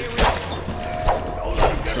 bastard.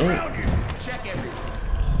 Check everything.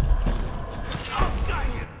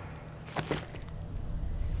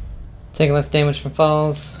 Taking less damage from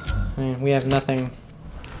falls. I mean, we have nothing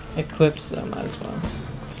equipped, so might as well.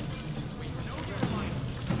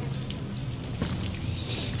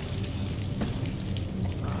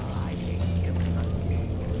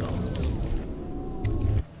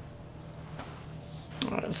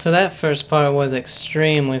 So that first part was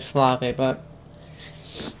extremely sloppy, but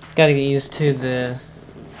gotta get used to the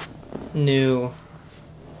new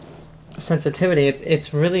sensitivity.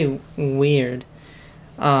 It's really weird.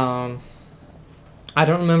 I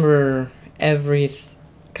don't remember I don't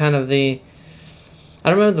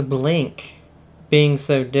remember the blink being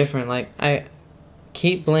so different. Like, I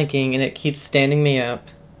keep blinking and it keeps standing me up.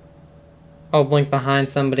 I'll blink behind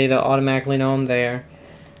somebody, they'll automatically know I'm there.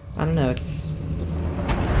 I don't know, it's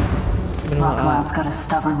Rothwild's got a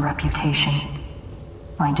stubborn reputation.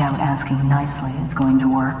 I doubt asking nicely is going to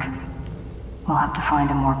work. We'll have to find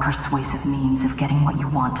a more persuasive means of getting what you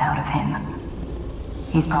want out of him.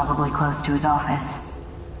 He's probably close to his office.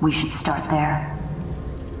 We should start there.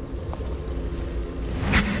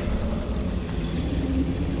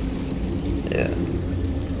 Yeah.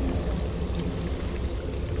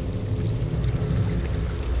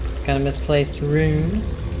 Got a misplaced rune.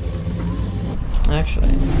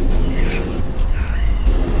 Actually.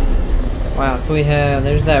 Wow, so we have,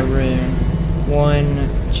 there's that rune. 1,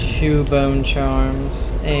 2 bone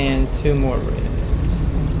charms, and 2 more runes.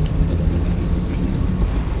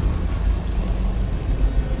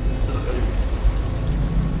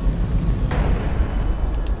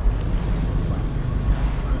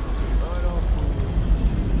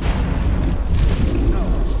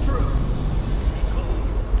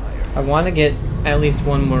 I want to get at least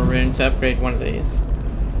 1 more rune to upgrade one of these.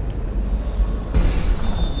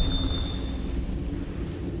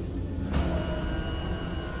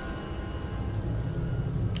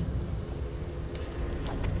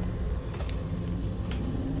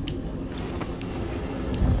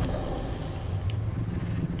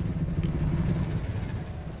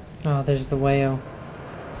 Oh, there's the whale.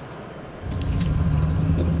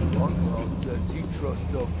 Dunwall says he trussed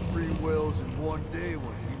up 3 whales in one day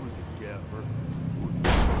when he was a gaffer.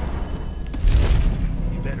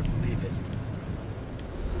 You better believe it.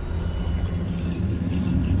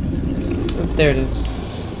 Oh, there it is.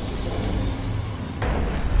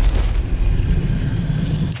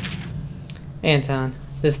 Anton,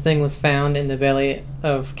 this thing was found in the belly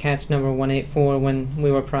of catch number 184 when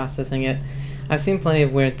we were processing it. I've seen plenty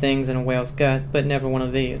of weird things in a whale's gut, but never one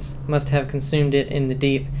of these. Must have consumed it in the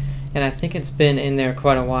deep, and I think it's been in there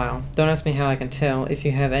quite a while. Don't ask me how I can tell. If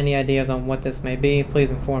you have any ideas on what this may be, please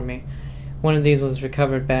inform me. One of these was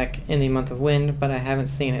recovered back in the month of wind, but I haven't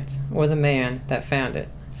seen it, or the man that found it,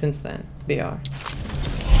 since then. BR.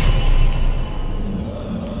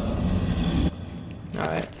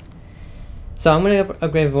 Alright. So I'm going to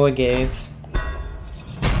upgrade Void Gaze.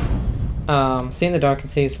 See in the dark and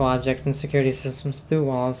see useful objects and security systems through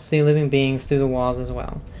walls. See living beings through the walls as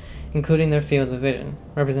well, including their fields of vision.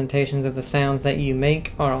 Representations of the sounds that you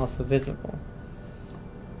make are also visible.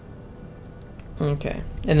 Okay,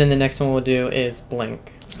 and then the next one we'll do is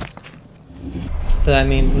blink. So that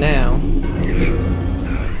means now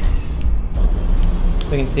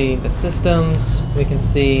we can see the systems, we can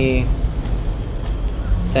see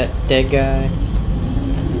that dead guy.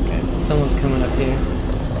 Okay, so someone's coming up here.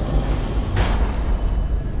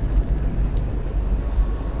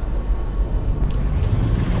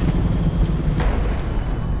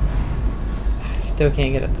 Still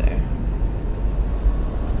can't get up there.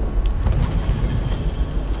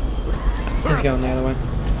 He's going the other way.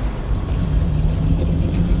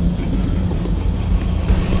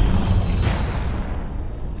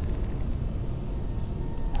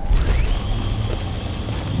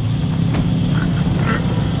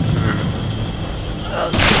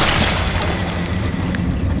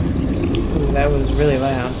 Ooh, that was really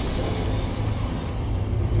loud.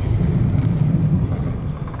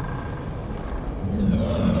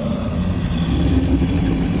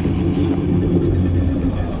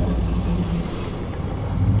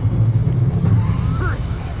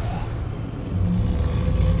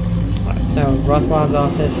 So, Rothwild's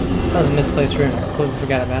office. Oh, the misplaced room. I completely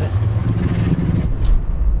forgot about it.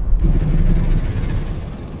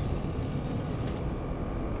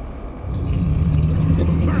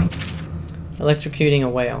 Electrocuting a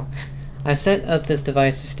whale. I set up this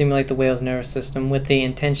device to stimulate the whale's nervous system with the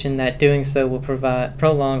intention that doing so will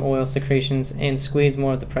prolong oil secretions and squeeze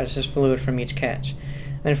more of the precious fluid from each catch.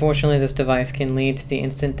 Unfortunately, this device can lead to the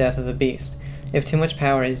instant death of the beast. If too much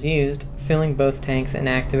power is used, filling both tanks and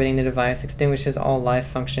activating the device extinguishes all life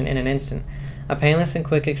function in an instant. A painless and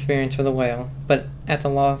quick experience for the whale, but at the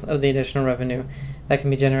loss of the additional revenue that can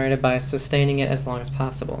be generated by sustaining it as long as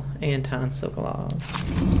possible. Anton Sokolov.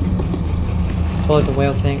 Pull out the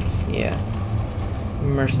whale tanks? Yeah.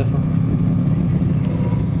 Merciful.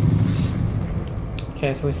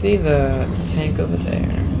 Okay, so we see the tank over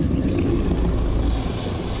there.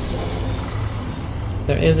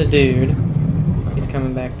 There is a dude. He's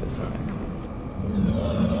coming back this way.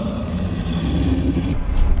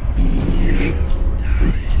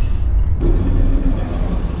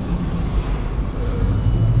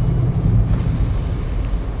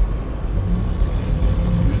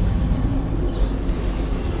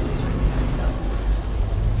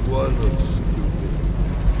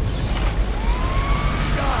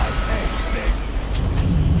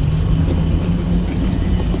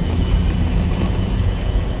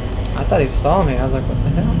 I thought he saw me. I was like, what the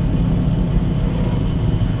hell?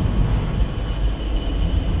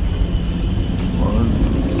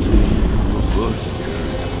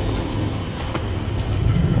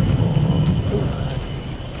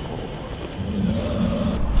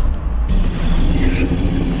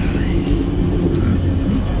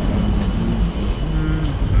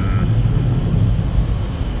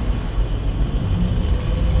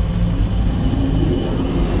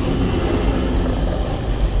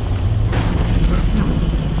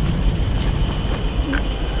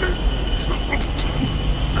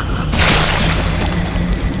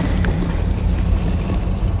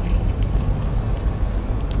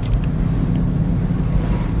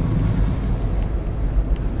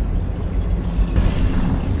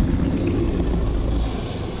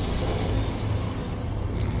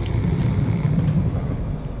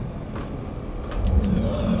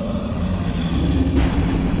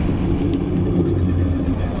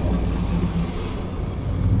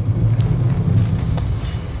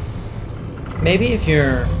 Maybe if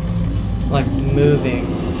you're like moving,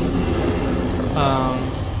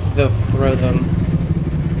 they'll throw them.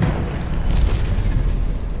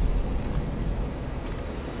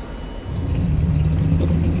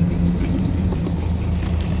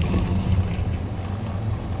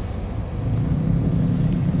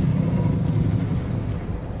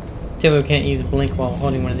 Typically can't use blink while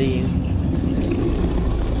holding one of these.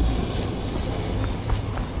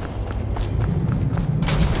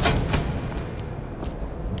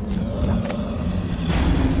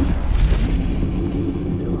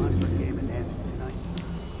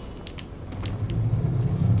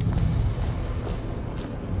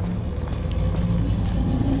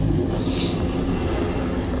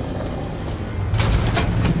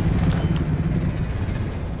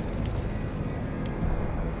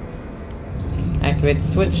 Activate the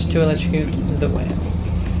switch to electrocute the whale.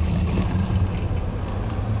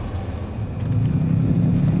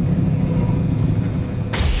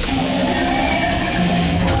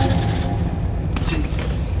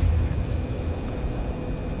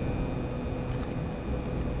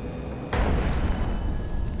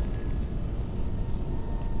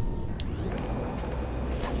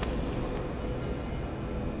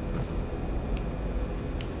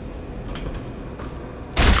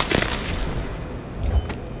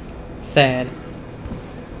 Sad.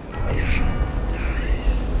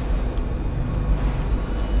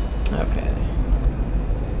 Okay.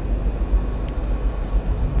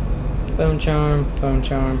 Bone charm, bone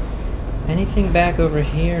charm. Anything back over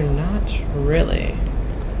here? Not really.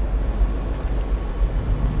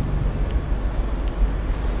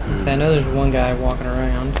 So I know there's one guy walking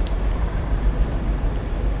around.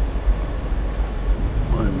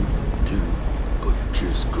 1, 2,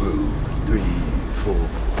 butcher's crew, 3, 4.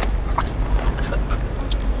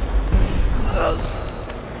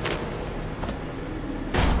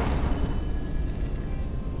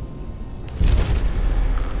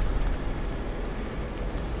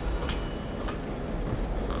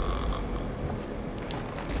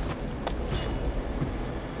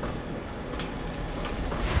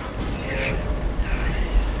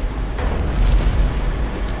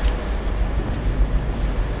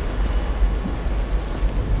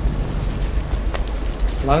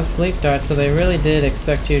 A lot of sleep darts, so they really did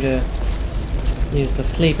expect you to use the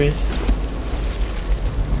sleepers.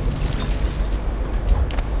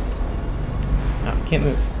 Oh, can't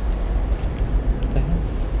move. What the hell?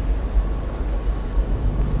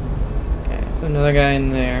 Okay, so another guy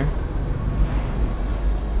in there.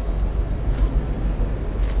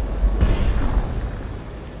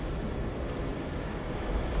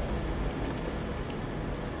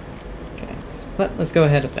 Okay, but let's go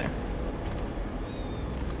ahead up there.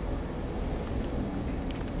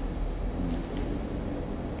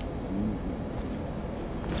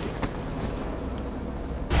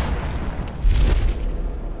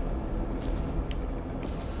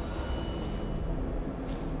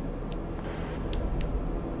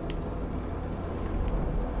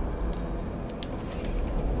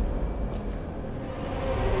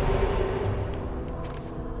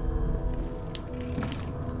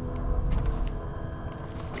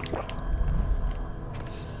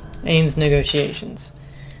 Ames negotiations.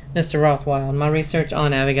 Mr. Rothwild, my research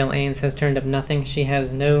on Abigail Ames has turned up nothing. She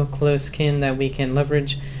has no close kin that we can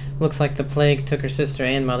leverage. Looks like the plague took her sister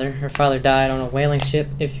and mother. Her father died on a whaling ship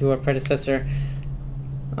of your predecessor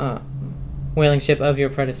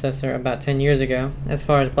about 10 years ago. As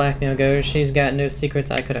far as blackmail goes, she's got no secrets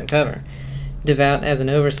I could uncover. Devout as an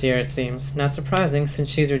overseer, it seems. Not surprising, since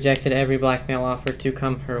she's rejected every blackmail offer to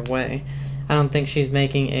come her way. I don't think she's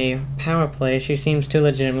making a power play. She seems to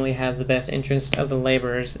legitimately have the best interest of the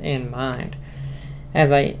laborers in mind.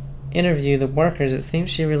 As I interview the workers, it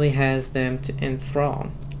seems she really has them in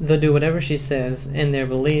thrall. They'll do whatever she says, and their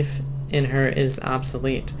belief in her is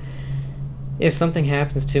obsolete. If something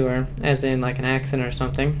happens to her, as in like an accident or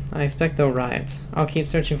something, I expect they'll riot. I'll keep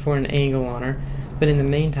searching for an angle on her, but in the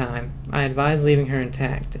meantime, I advise leaving her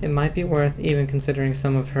intact. It might be worth even considering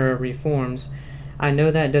some of her reforms. I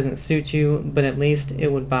know that doesn't suit you, but at least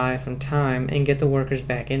it would buy some time and get the workers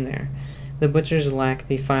back in there. The butchers lack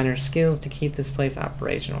the finer skills to keep this place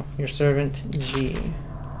operational. Your servant, G.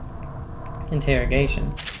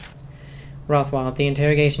 Interrogation. Rothwild, the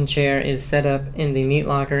interrogation chair is set up in the meat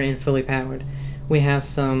locker and fully powered. We have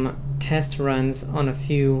some test runs on a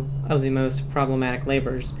few of the most problematic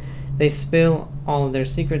laborers. They spill all of their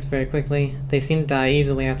secrets very quickly. They seem to die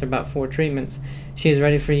easily after about 4 treatments. She is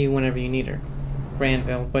ready for you whenever you need her.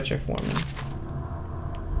 Granville, Butcher Foreman.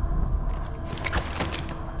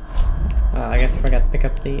 I guess I forgot to pick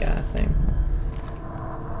up the thing.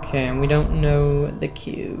 Okay, and we don't know the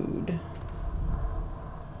code.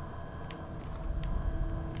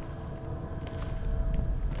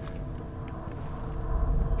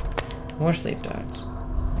 More sleep darts.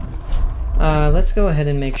 Let's go ahead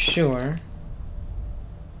and make sure.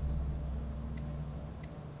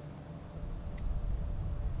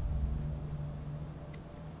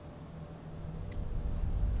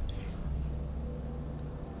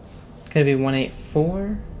 Could it be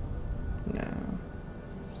 184? No.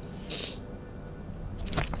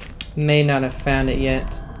 May not have found it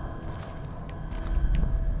yet.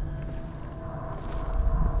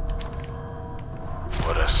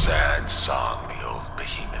 What a sad song the old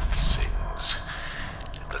behemoth sings.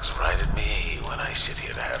 It looks right at me when I sit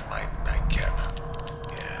here to have my nightcap.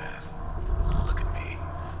 Yeah, look at me.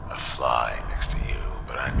 A fly next to you,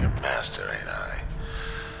 but I'm your master, ain't I?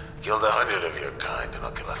 Killed 100 of your kind, and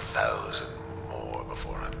I'll kill 1,000 more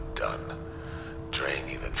before I'm done. Drain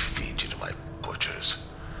you, then feed you to my butchers.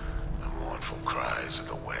 The mournful cries of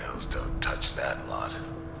the whales don't touch that lot.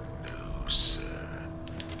 No, sir.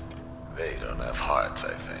 They don't have hearts,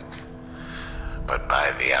 I think. But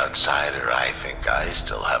by the outsider, I think I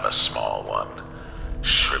still have a small one.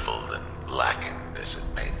 Shriveled and blackened as it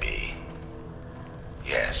may be.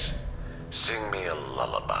 Yes, sing me a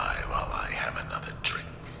lullaby while I have another drink.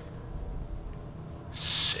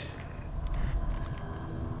 Sing.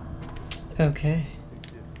 Okay.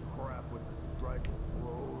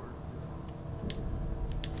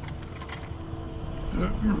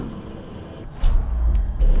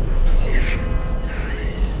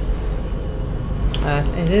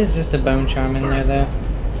 It is just a bone charm in there, though.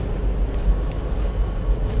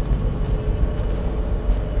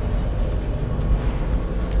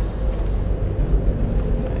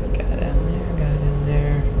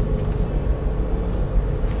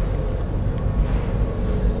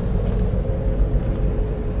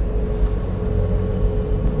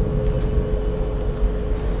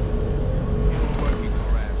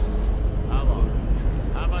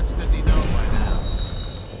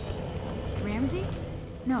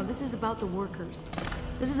 this is about the workers.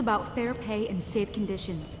 This is about fair pay and safe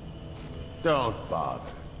conditions. Don't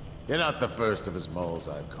bother. You're not the first of his moles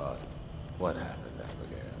I've caught. What happened,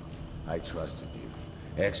 Abigail? I trusted you.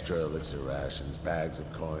 Extra elixir rations, bags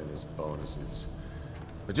of coin as bonuses.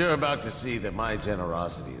 But you're about to see that my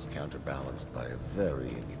generosity is counterbalanced by a very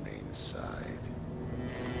inhumane side.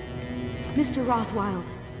 Mr. Rothwild,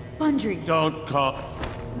 Bundry. Don't call...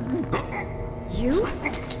 You?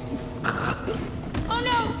 Oh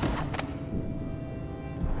no!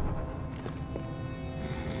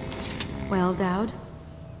 Well, Dowd,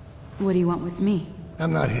 what do you want with me?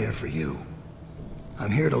 I'm not here for you.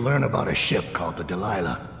 I'm here to learn about a ship called the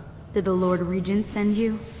Delilah. Did the Lord Regent send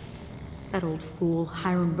you? That old fool,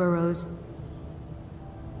 Hiram Burrows.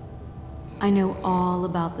 I know all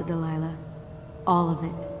about the Delilah. All of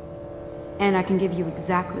it. And I can give you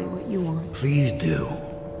exactly what you want. Please do.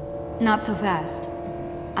 Not so fast.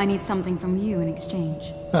 I need something from you in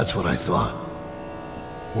exchange. That's what I thought.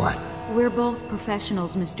 What? We're both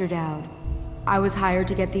professionals, Mr. Dowd. I was hired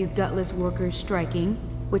to get these gutless workers striking,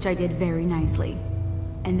 which I did very nicely.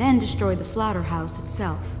 And then destroy the slaughterhouse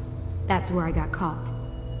itself. That's where I got caught.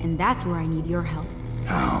 And that's where I need your help.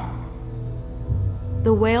 How?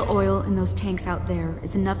 The whale oil in those tanks out there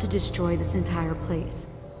is enough to destroy this entire place.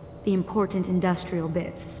 The important industrial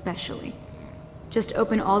bits, especially. Just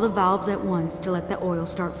open all the valves at once to let the oil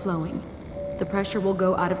start flowing. The pressure will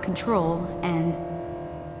go out of control, and...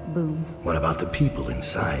 boom. What about the people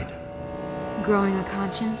inside? Growing a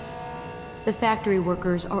conscience? The factory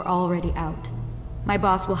workers are already out. My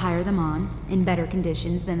boss will hire them on, in better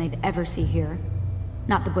conditions than they'd ever see here.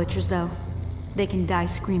 Not the butchers, though. They can die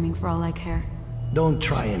screaming for all I care. Don't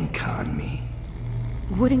try and con me.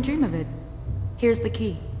 Wouldn't dream of it. Here's the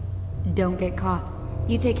key. Don't get caught.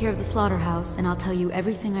 You take care of the slaughterhouse, and I'll tell you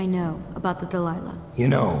everything I know about the Delilah. You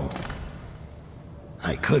know,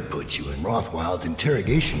 I could put you in Rothwild's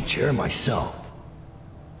interrogation chair myself.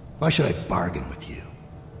 Why should I bargain with you?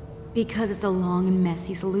 Because it's a long and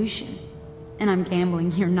messy solution. And I'm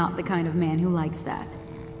gambling you're not the kind of man who likes that.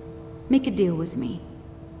 Make a deal with me,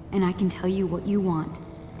 and I can tell you what you want,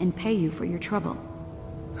 and pay you for your trouble.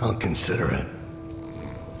 I'll consider it.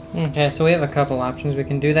 Okay, so we have a couple options. We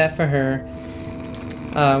can do that for her.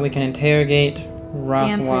 We can interrogate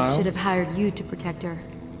Rothwild. The Empress should have hired you to protect her.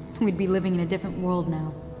 We'd be living in a different world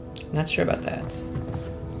now. Not sure about that.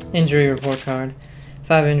 Injury report card.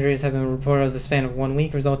 5 injuries have been reported over the span of 1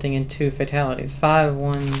 week, resulting in 2 fatalities. 5,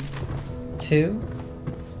 1, 2?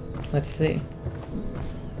 Let's see.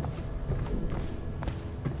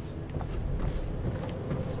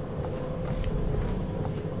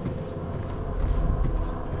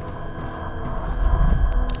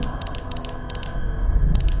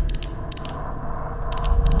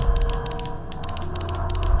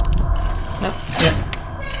 Nope, yep.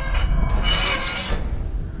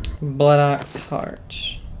 Blood Ox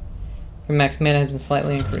Heart. Your max mana has been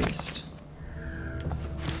slightly increased.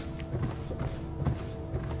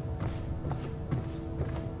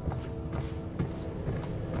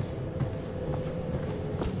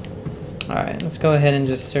 Alright, let's go ahead and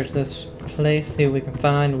just search this place, see what we can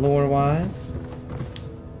find lore-wise.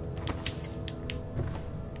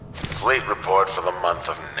 Fleet report for the month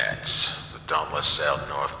of Nets. The Dauntless sailed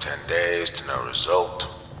north 10 days to no result.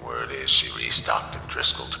 Word is she restocked at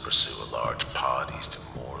Driscoll to pursue a large pod east of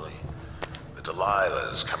Morley. The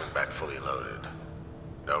Delilah is coming back fully loaded.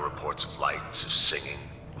 No reports of lights or singing.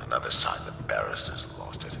 Another sign that Barrister's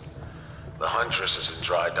lost it. The Huntress is in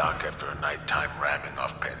dry dock after a nighttime ramming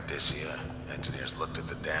off Pandyssia. Engineers looked at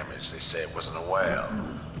the damage. They say it wasn't a whale.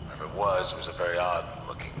 If it was a very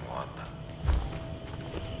odd-looking one.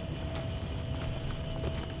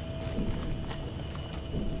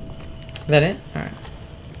 Is that it? Alright.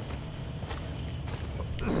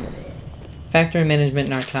 Factory management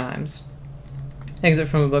in our times. Excerpt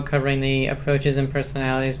from a book covering the approaches and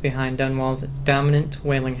personalities behind Dunwall's dominant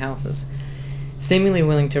whaling houses. Seemingly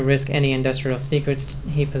willing to risk any industrial secrets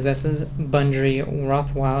he possesses, Bundry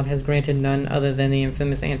Rothwild has granted none other than the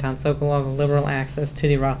infamous Anton Sokolov liberal access to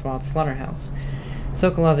the Rothwild Slaughterhouse.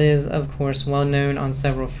 Sokolov is, of course, well known on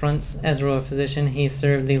several fronts. As royal physician, he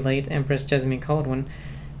served the late Empress Jessamine Caldwin.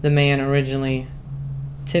 The man, originally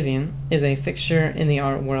Tivian, is a fixture in the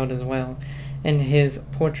art world as well, and his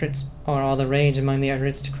portraits are all the rage among the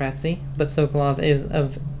aristocracy, but Sokolov is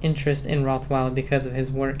of interest in Rothwild because of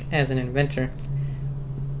his work as an inventor,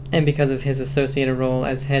 and because of his associated role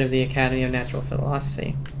as head of the Academy of Natural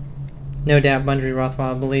Philosophy. No doubt Bundry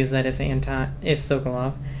Rothwild believes that if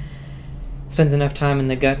Sokolov spends enough time in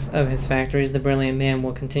the guts of his factories, the brilliant man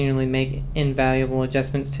will continually make invaluable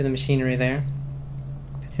adjustments to the machinery there.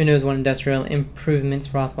 Who knows what industrial improvements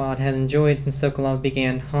Rothwild has enjoyed since Sokolov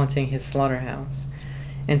began haunting his slaughterhouse.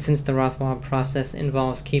 And since the Rothwild process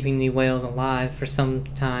involves keeping the whales alive for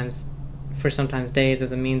sometimes days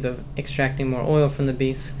as a means of extracting more oil from the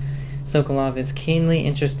beasts, Sokolov is keenly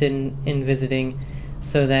interested in visiting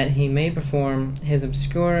so that he may perform his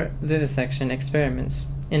obscure vivisection experiments.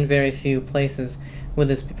 In very few places would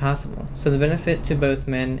this be possible, so the benefit to both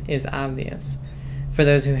men is obvious. For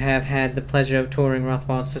those who have had the pleasure of touring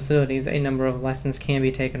Rothwild's facilities, a number of lessons can be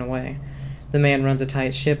taken away. The man runs a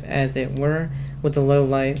tight ship, as it were, with the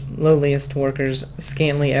lowliest workers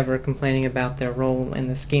scantly ever complaining about their role in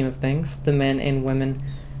the scheme of things. The men and women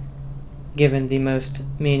given the most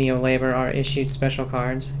menial labor are issued special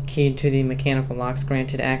cards, keyed to the mechanical locks,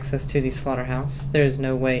 granted access to the slaughterhouse. There is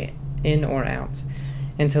no way in or out,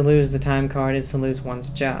 and to lose the time card is to lose one's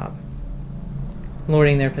job.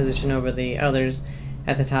 Lording their position over the others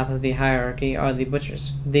at the top of the hierarchy are the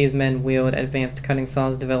butchers. These men wield advanced cutting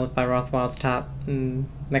saws developed by Rothwild's top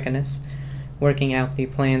mechanists, working out the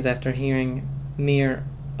plans after hearing mere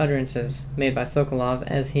utterances made by Sokolov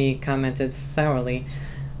as he commented sourly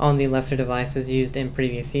on the lesser devices used in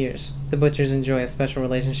previous years. The butchers enjoy a special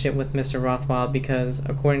relationship with Mr. Rothwild because,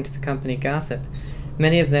 according to the company gossip,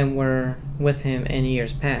 many of them were with him in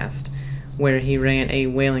years past, where he ran a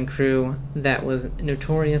whaling crew that was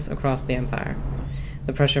notorious across the Empire.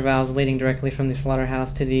 The pressure valves leading directly from the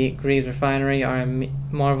slaughterhouse to the Greaves refinery are a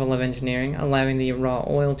marvel of engineering, allowing the raw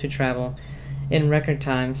oil to travel in record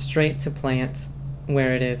time straight to plants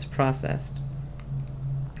where it is processed.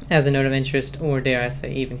 As a note of interest, or dare I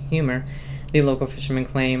say even humor, the local fishermen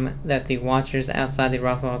claim that the watchers outside the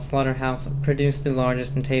Rothwild Slaughterhouse produce the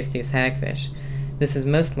largest and tastiest hagfish. This is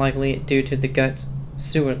most likely due to the gut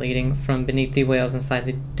sewer leading from beneath the whales inside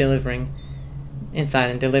and delivering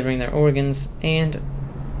their organs and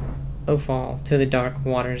offal to the dark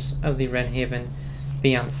waters of the Red Haven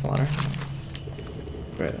beyond the slaughterhouse.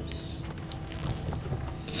 Gross.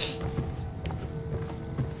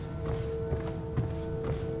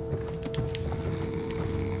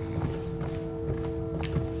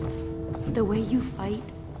 The way you fight,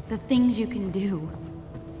 the things you can do.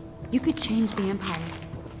 You could change the Empire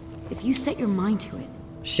if you set your mind to it.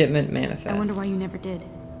 Shipment manifest. I wonder why you never did.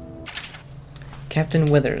 Captain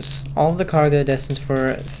Withers, all of the cargo destined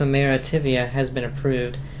for Samarativia has been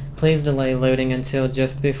approved. Please delay loading until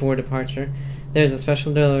just before departure. There's a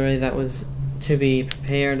special delivery that was to be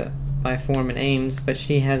prepared by Foreman Ames, but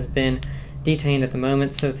she has been detained at the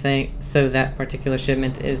moment, so that particular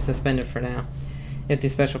shipment is suspended for now. If the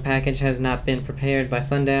special package has not been prepared by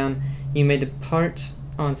sundown, you may depart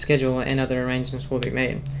on schedule and other arrangements will be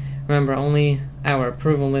made. Remember, only our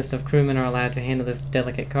approval list of crewmen are allowed to handle this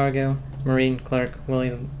delicate cargo. Marine Clerk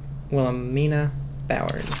Wilhelmina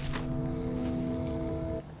Boward.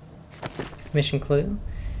 Mission clue.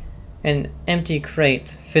 An empty crate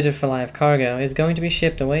fitted for live cargo is going to be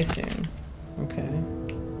shipped away soon. Okay.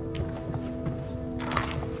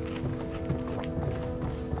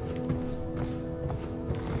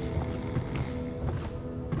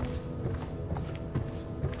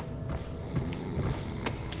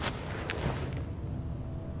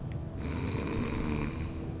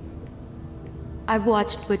 I've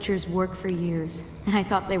watched butchers work for years, and I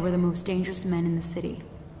thought they were the most dangerous men in the city.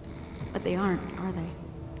 But they aren't, are they?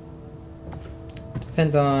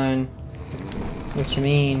 Depends on what you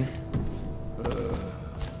mean.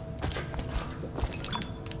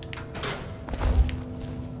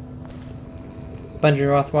 Bundy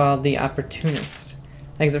Rothwild, the opportunist.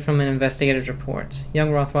 Exit from an investigator's report.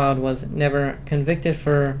 Young Rothwild was never convicted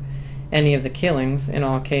for any of the killings. In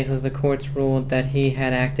all cases, the courts ruled that he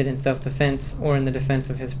had acted in self-defense or in the defense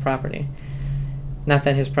of his property. Not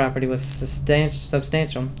that his property was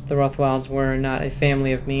substantial. The Rothwilds were not a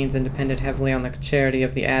family of means and depended heavily on the charity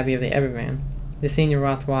of the Abbey of the Everyman. The senior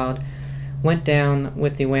Rothwild went down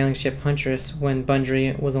with the whaling ship Huntress when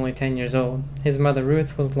Bundy was only 10 years old. His mother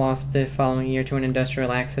Ruth was lost the following year to an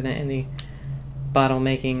industrial accident in the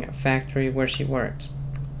bottle-making factory where she worked.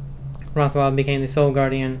 Rothwild became the sole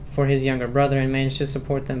guardian for his younger brother and managed to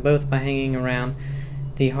support them both by hanging around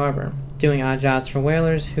the harbor, doing odd jobs for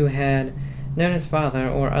whalers who had known his father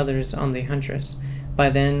or others on the Huntress. By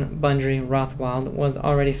then, Bundy Rothwild was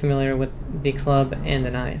already familiar with the club and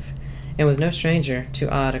the knife, and was no stranger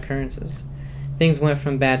to odd occurrences. Things went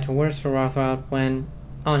from bad to worse for Rothwild when,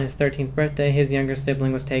 on his 13th birthday, his younger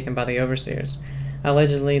sibling was taken by the overseers.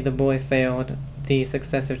 Allegedly, the boy failed the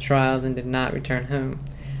successive trials and did not return home.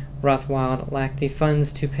 Rothwild lacked the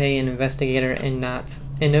funds to pay an investigator, and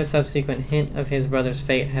no subsequent hint of his brother's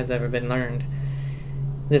fate has ever been learned.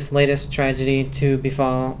 This latest tragedy to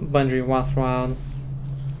befall Bundy Rothwild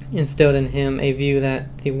instilled in him a view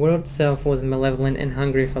that the world itself was malevolent and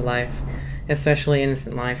hungry for life, especially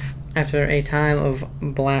innocent life. After a time of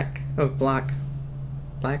black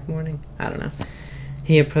mourning? I don't know.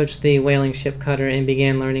 He approached the whaling ship cutter and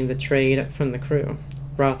began learning the trade from the crew.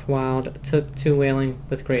 Rothwild took to whaling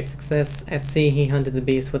with great success. At sea, he hunted the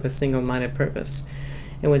beast with a single-minded purpose,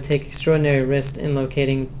 and would take extraordinary risks in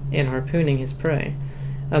locating and harpooning his prey.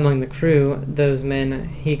 Among the crew, those men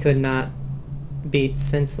he could not beat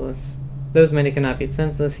senseless,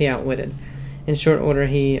 he outwitted. In short order,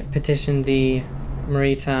 he petitioned the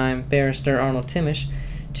maritime barrister Arnold Timish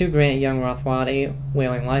to grant young Rothwild a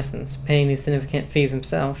whaling license, paying the significant fees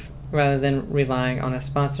himself, rather than relying on a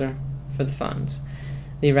sponsor for the funds.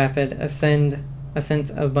 The rapid ascent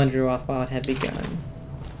of Bundy Rothwild had begun.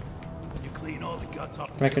 You clean all the guts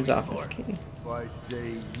off the Records floor. office key. If I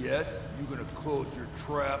say yes, you're gonna close your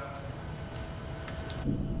trap.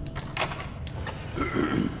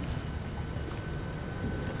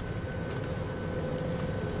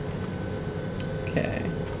 Okay.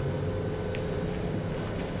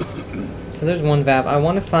 So there's one valve. I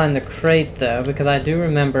want to find the crate though, because I do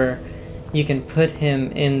remember you can put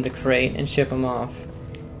him in the crate and ship him off.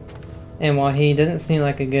 And while he doesn't seem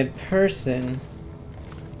like a good person,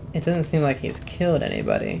 it doesn't seem like he's killed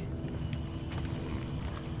anybody.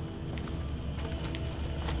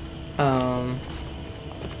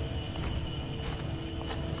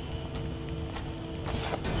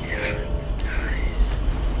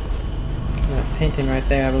 That painting right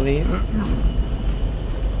there, I believe.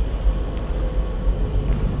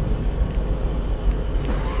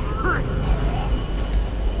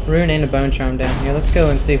 Rune and a bone charm down here. Let's go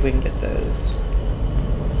and see if we can get those.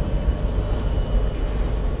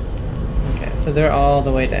 Okay, so they're all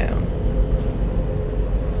the way down.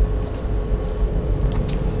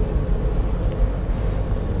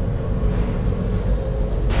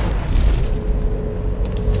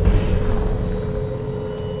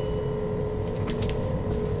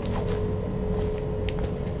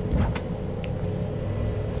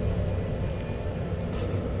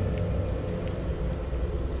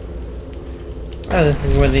 Oh, this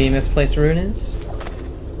is where the misplaced rune is?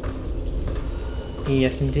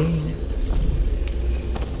 Yes, indeed.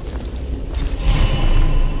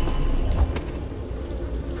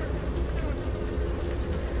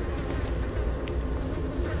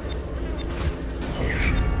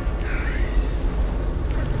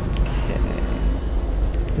 Okay.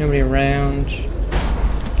 Nobody around.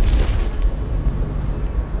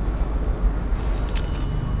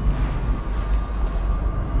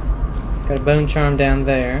 Got a bone charm down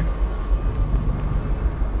there.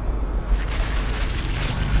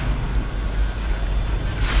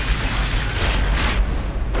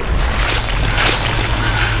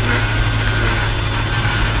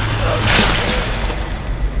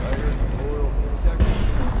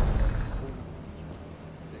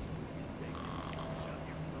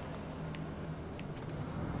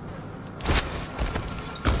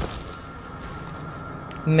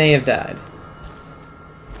 May have died.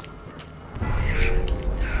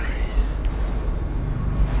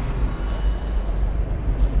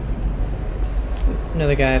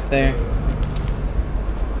 Another guy up there.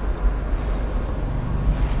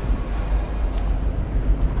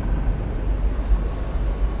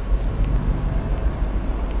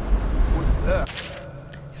 What's that?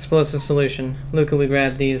 Explosive solution. Luca, we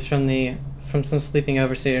grabbed these from some sleeping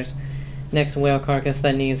overseers. Next whale carcass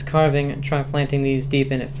that needs carving, try planting these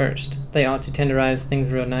deep in it first. They ought to tenderize things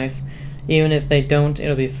real nice. Even if they don't,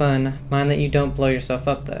 it'll be fun. Mind that you don't blow yourself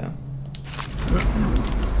up though.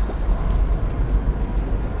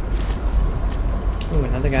 Ooh,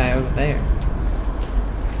 another guy over there.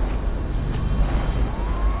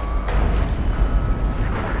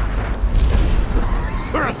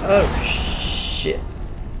 Oh, shit.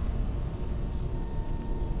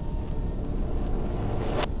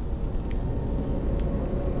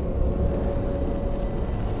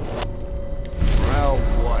 Round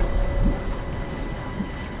one.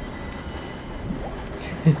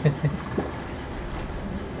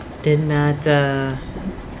 Did not,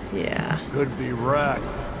 yeah. Could be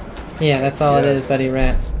rats. Yeah, that's all it is, buddy,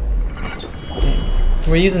 rats.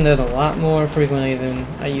 We're using those a lot more frequently than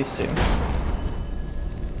I used to.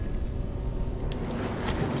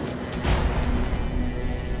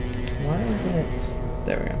 Why isn't it?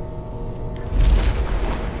 There we go.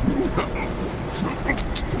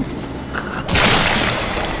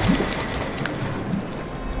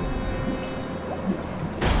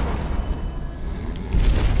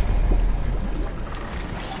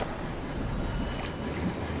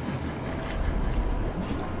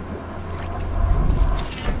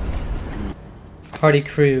 Hardy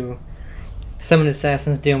crew. Summoned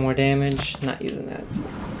assassins deal more damage. Not using that. So.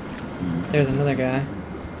 There's another guy.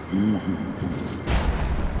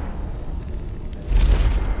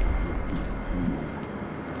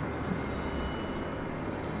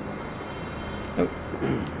 Oh.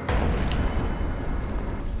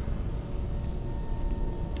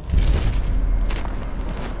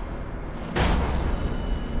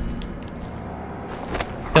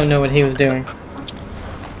 Don't know what he was doing.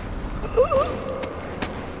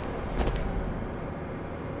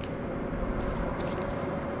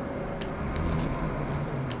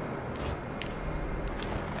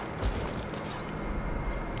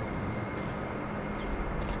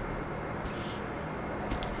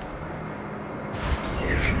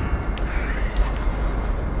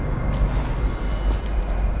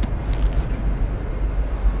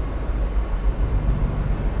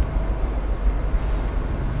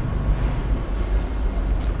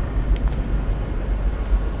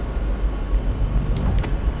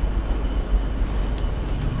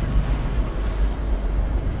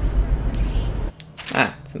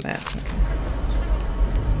 Ah, it's a map.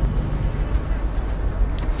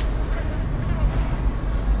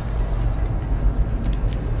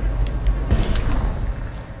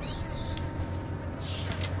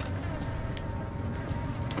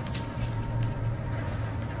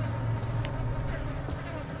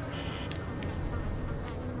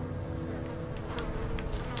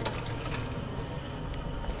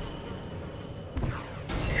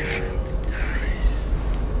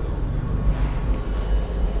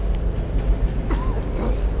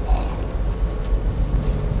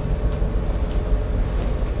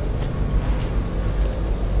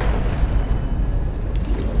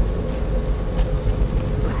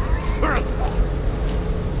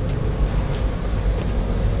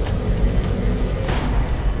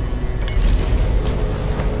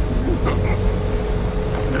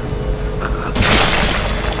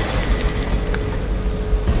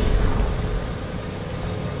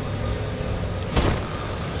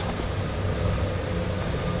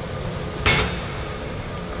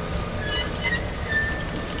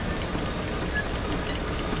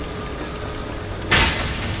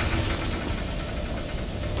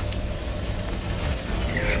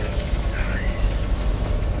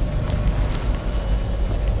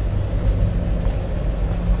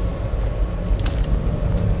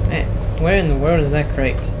 Okay. Where in the world is that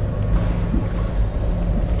crate?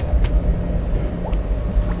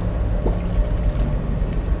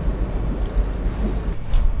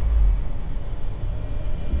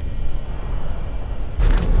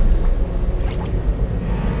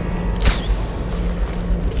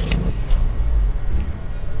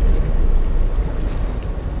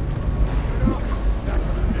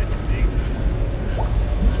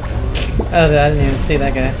 Oh, I didn't even see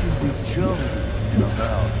that guy.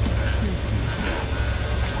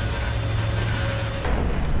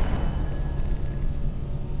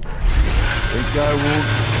 Think I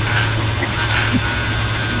won't.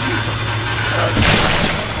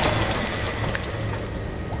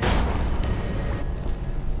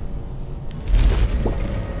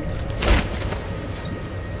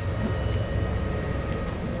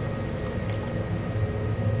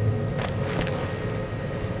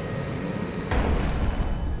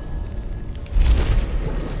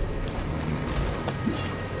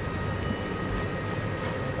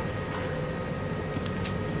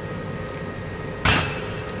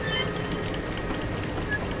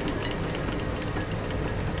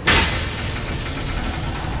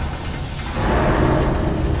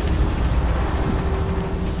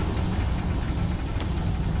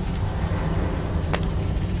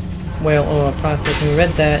 Whale oil processing. We read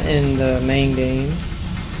that in the main game.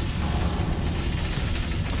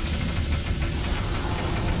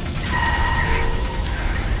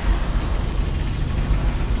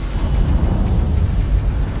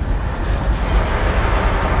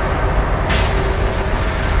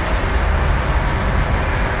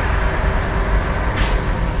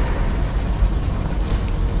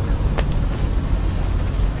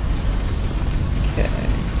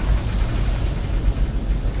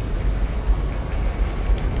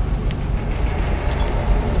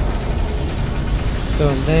 Go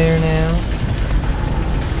there now.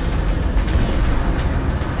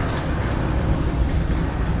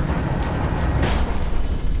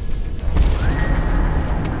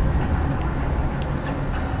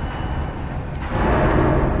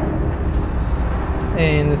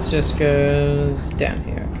 And this just goes down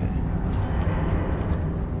here, okay.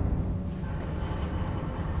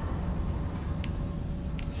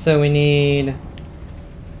 So we need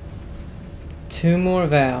 2 more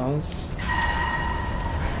valves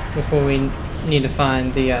before we need to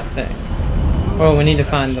find the thing. Or we need to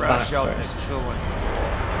find the box first.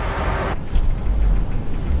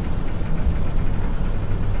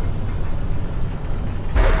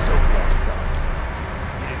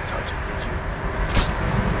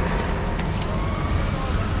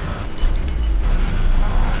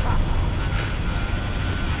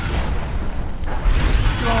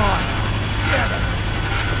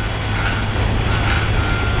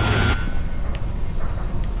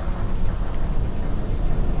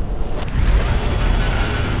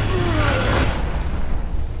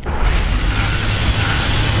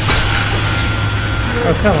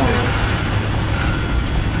 Oh, come on.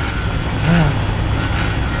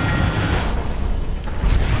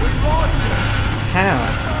 How?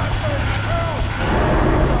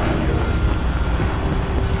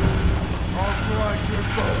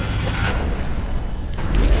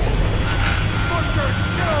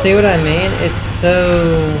 See what I mean? It's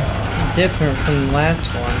so different from the last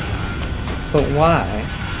one. But why?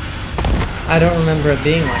 I don't remember it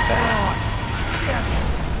being like that.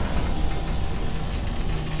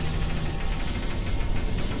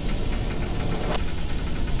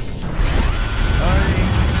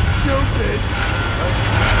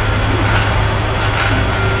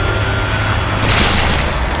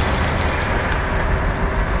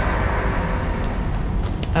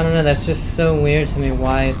 I don't know, that's just so weird to me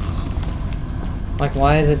why it's... Like,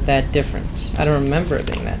 why is it that different? I don't remember it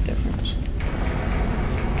being that different.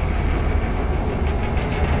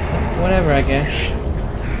 Whatever, I guess.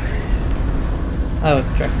 Oh, it's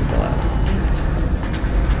directly below.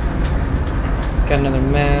 Got another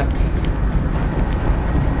map.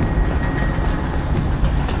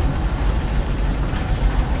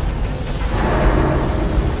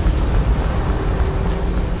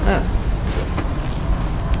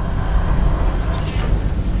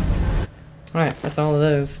 Alright, that's all of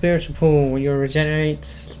those. Spiritual pool, you'll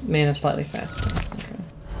regenerate mana slightly faster. Okay.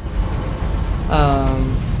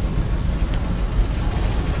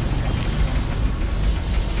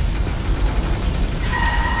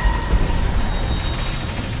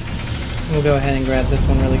 We'll go ahead and grab this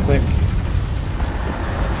one really quick.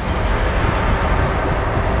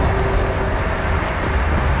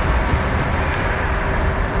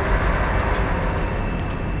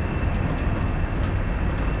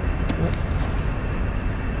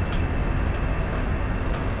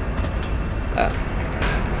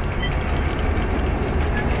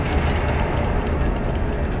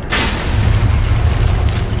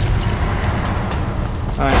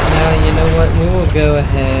 Go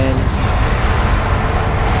ahead.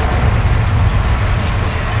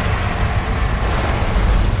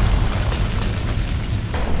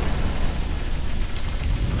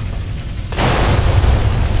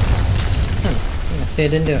 See, I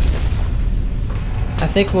didn't do it. I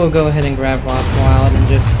think we'll go ahead and grab Rothwild and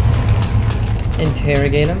just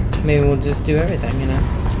interrogate him. Maybe we'll just do everything, you know?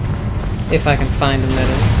 If I can find him, that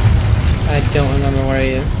is. I don't remember where he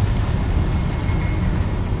is.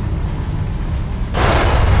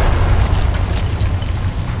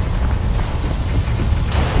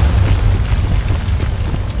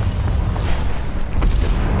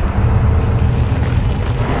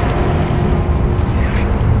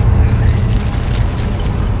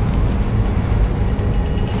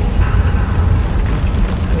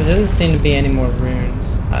 There doesn't seem to be any more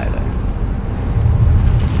runes either.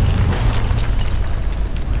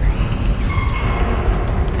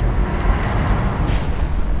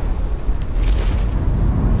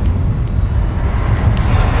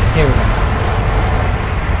 Here we go.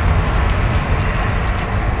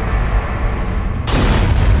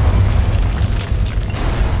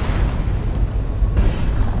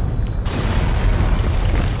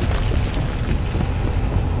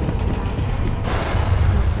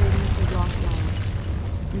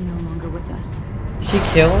 She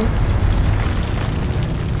kill him?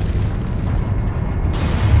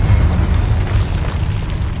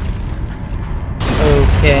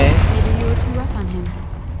 Okay. Maybe you were too rough on him.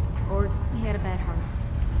 Or he had a bad heart.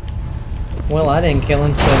 Well, I didn't kill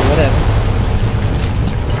him, so whatever.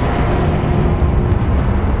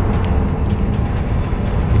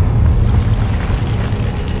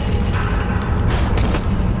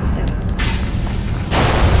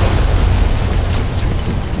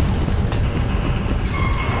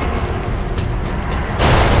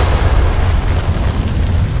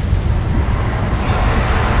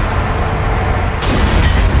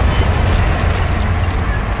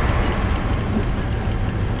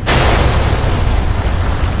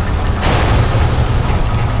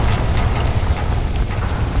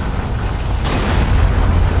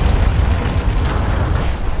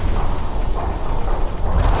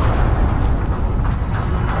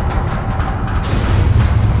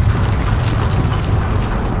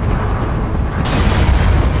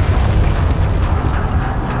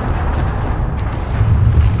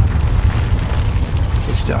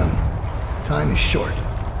 is short.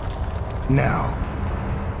 Now,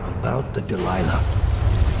 about the Delilah.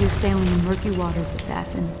 You're sailing in murky waters,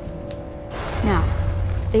 assassin. Now,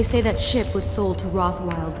 they say that ship was sold to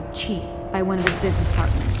Rothwild cheap by one of his business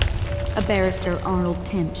partners, a barrister, Arnold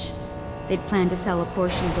Timsch. They'd planned to sell a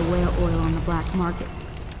portion of the whale oil on the black market,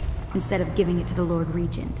 instead of giving it to the Lord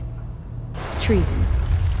Regent. Treason.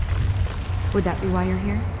 Would that be why you're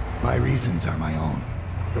here? My reasons are my own.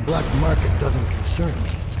 The black market doesn't concern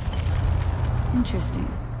me. Interesting.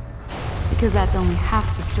 Because that's only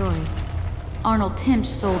half the story. Arnold Timsch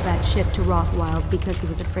sold that ship to Rothwild because he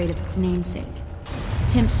was afraid of its namesake.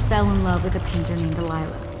 Timsch fell in love with a painter named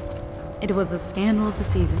Delilah. It was the scandal of the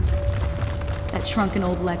season. That shrunken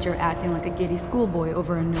old lecher acting like a giddy schoolboy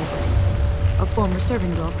over a nobody. A former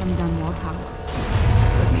serving girl from Dunwall Tower.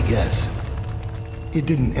 Let me guess. It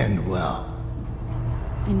didn't end well.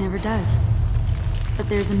 It never does. But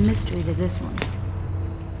there's a mystery to this one.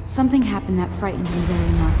 Something happened that frightened me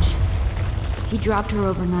very much. He dropped her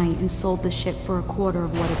overnight and sold the ship for a quarter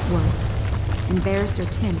of what it's worth. And Barrister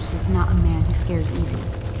Timsch is not a man who scares easy.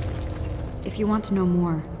 If you want to know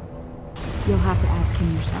more, you'll have to ask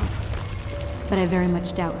him yourself. But I very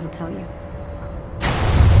much doubt he'll tell you.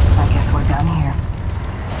 I guess we're done here.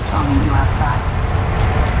 I'll meet you outside.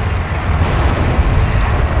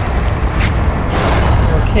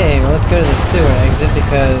 Okay, well let's go to the sewer exit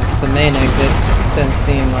because the main exit doesn't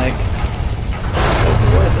seem like it would be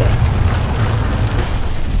worth it.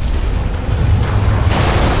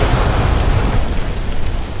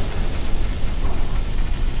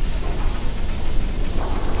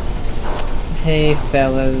 Hey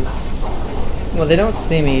fellas. Well, they don't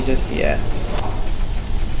see me just yet.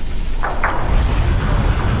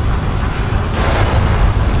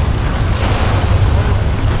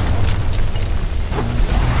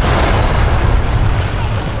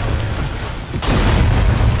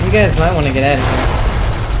 You guys might want to get out of here.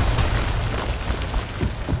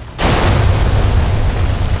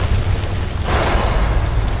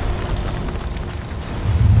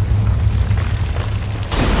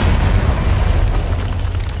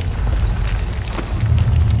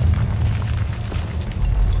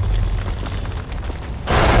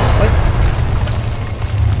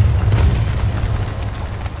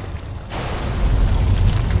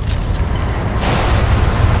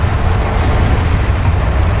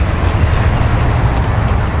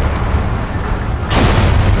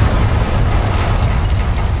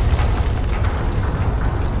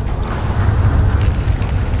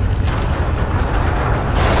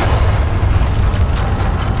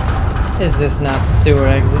 Is this not the sewer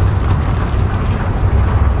exits?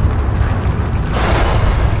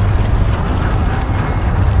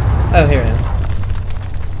 Oh, here it is.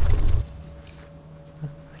 I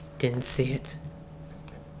didn't see it.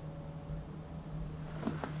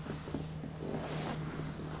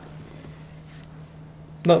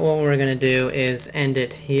 But what we're gonna do is end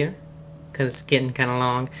it here, because it's getting kind of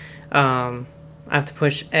long. I have to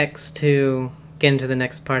push X to get into the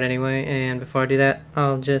next part anyway, and before I do that,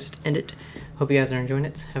 I'll just end it. Hope you guys are enjoying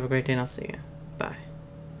it. Have a great day, and I'll see you.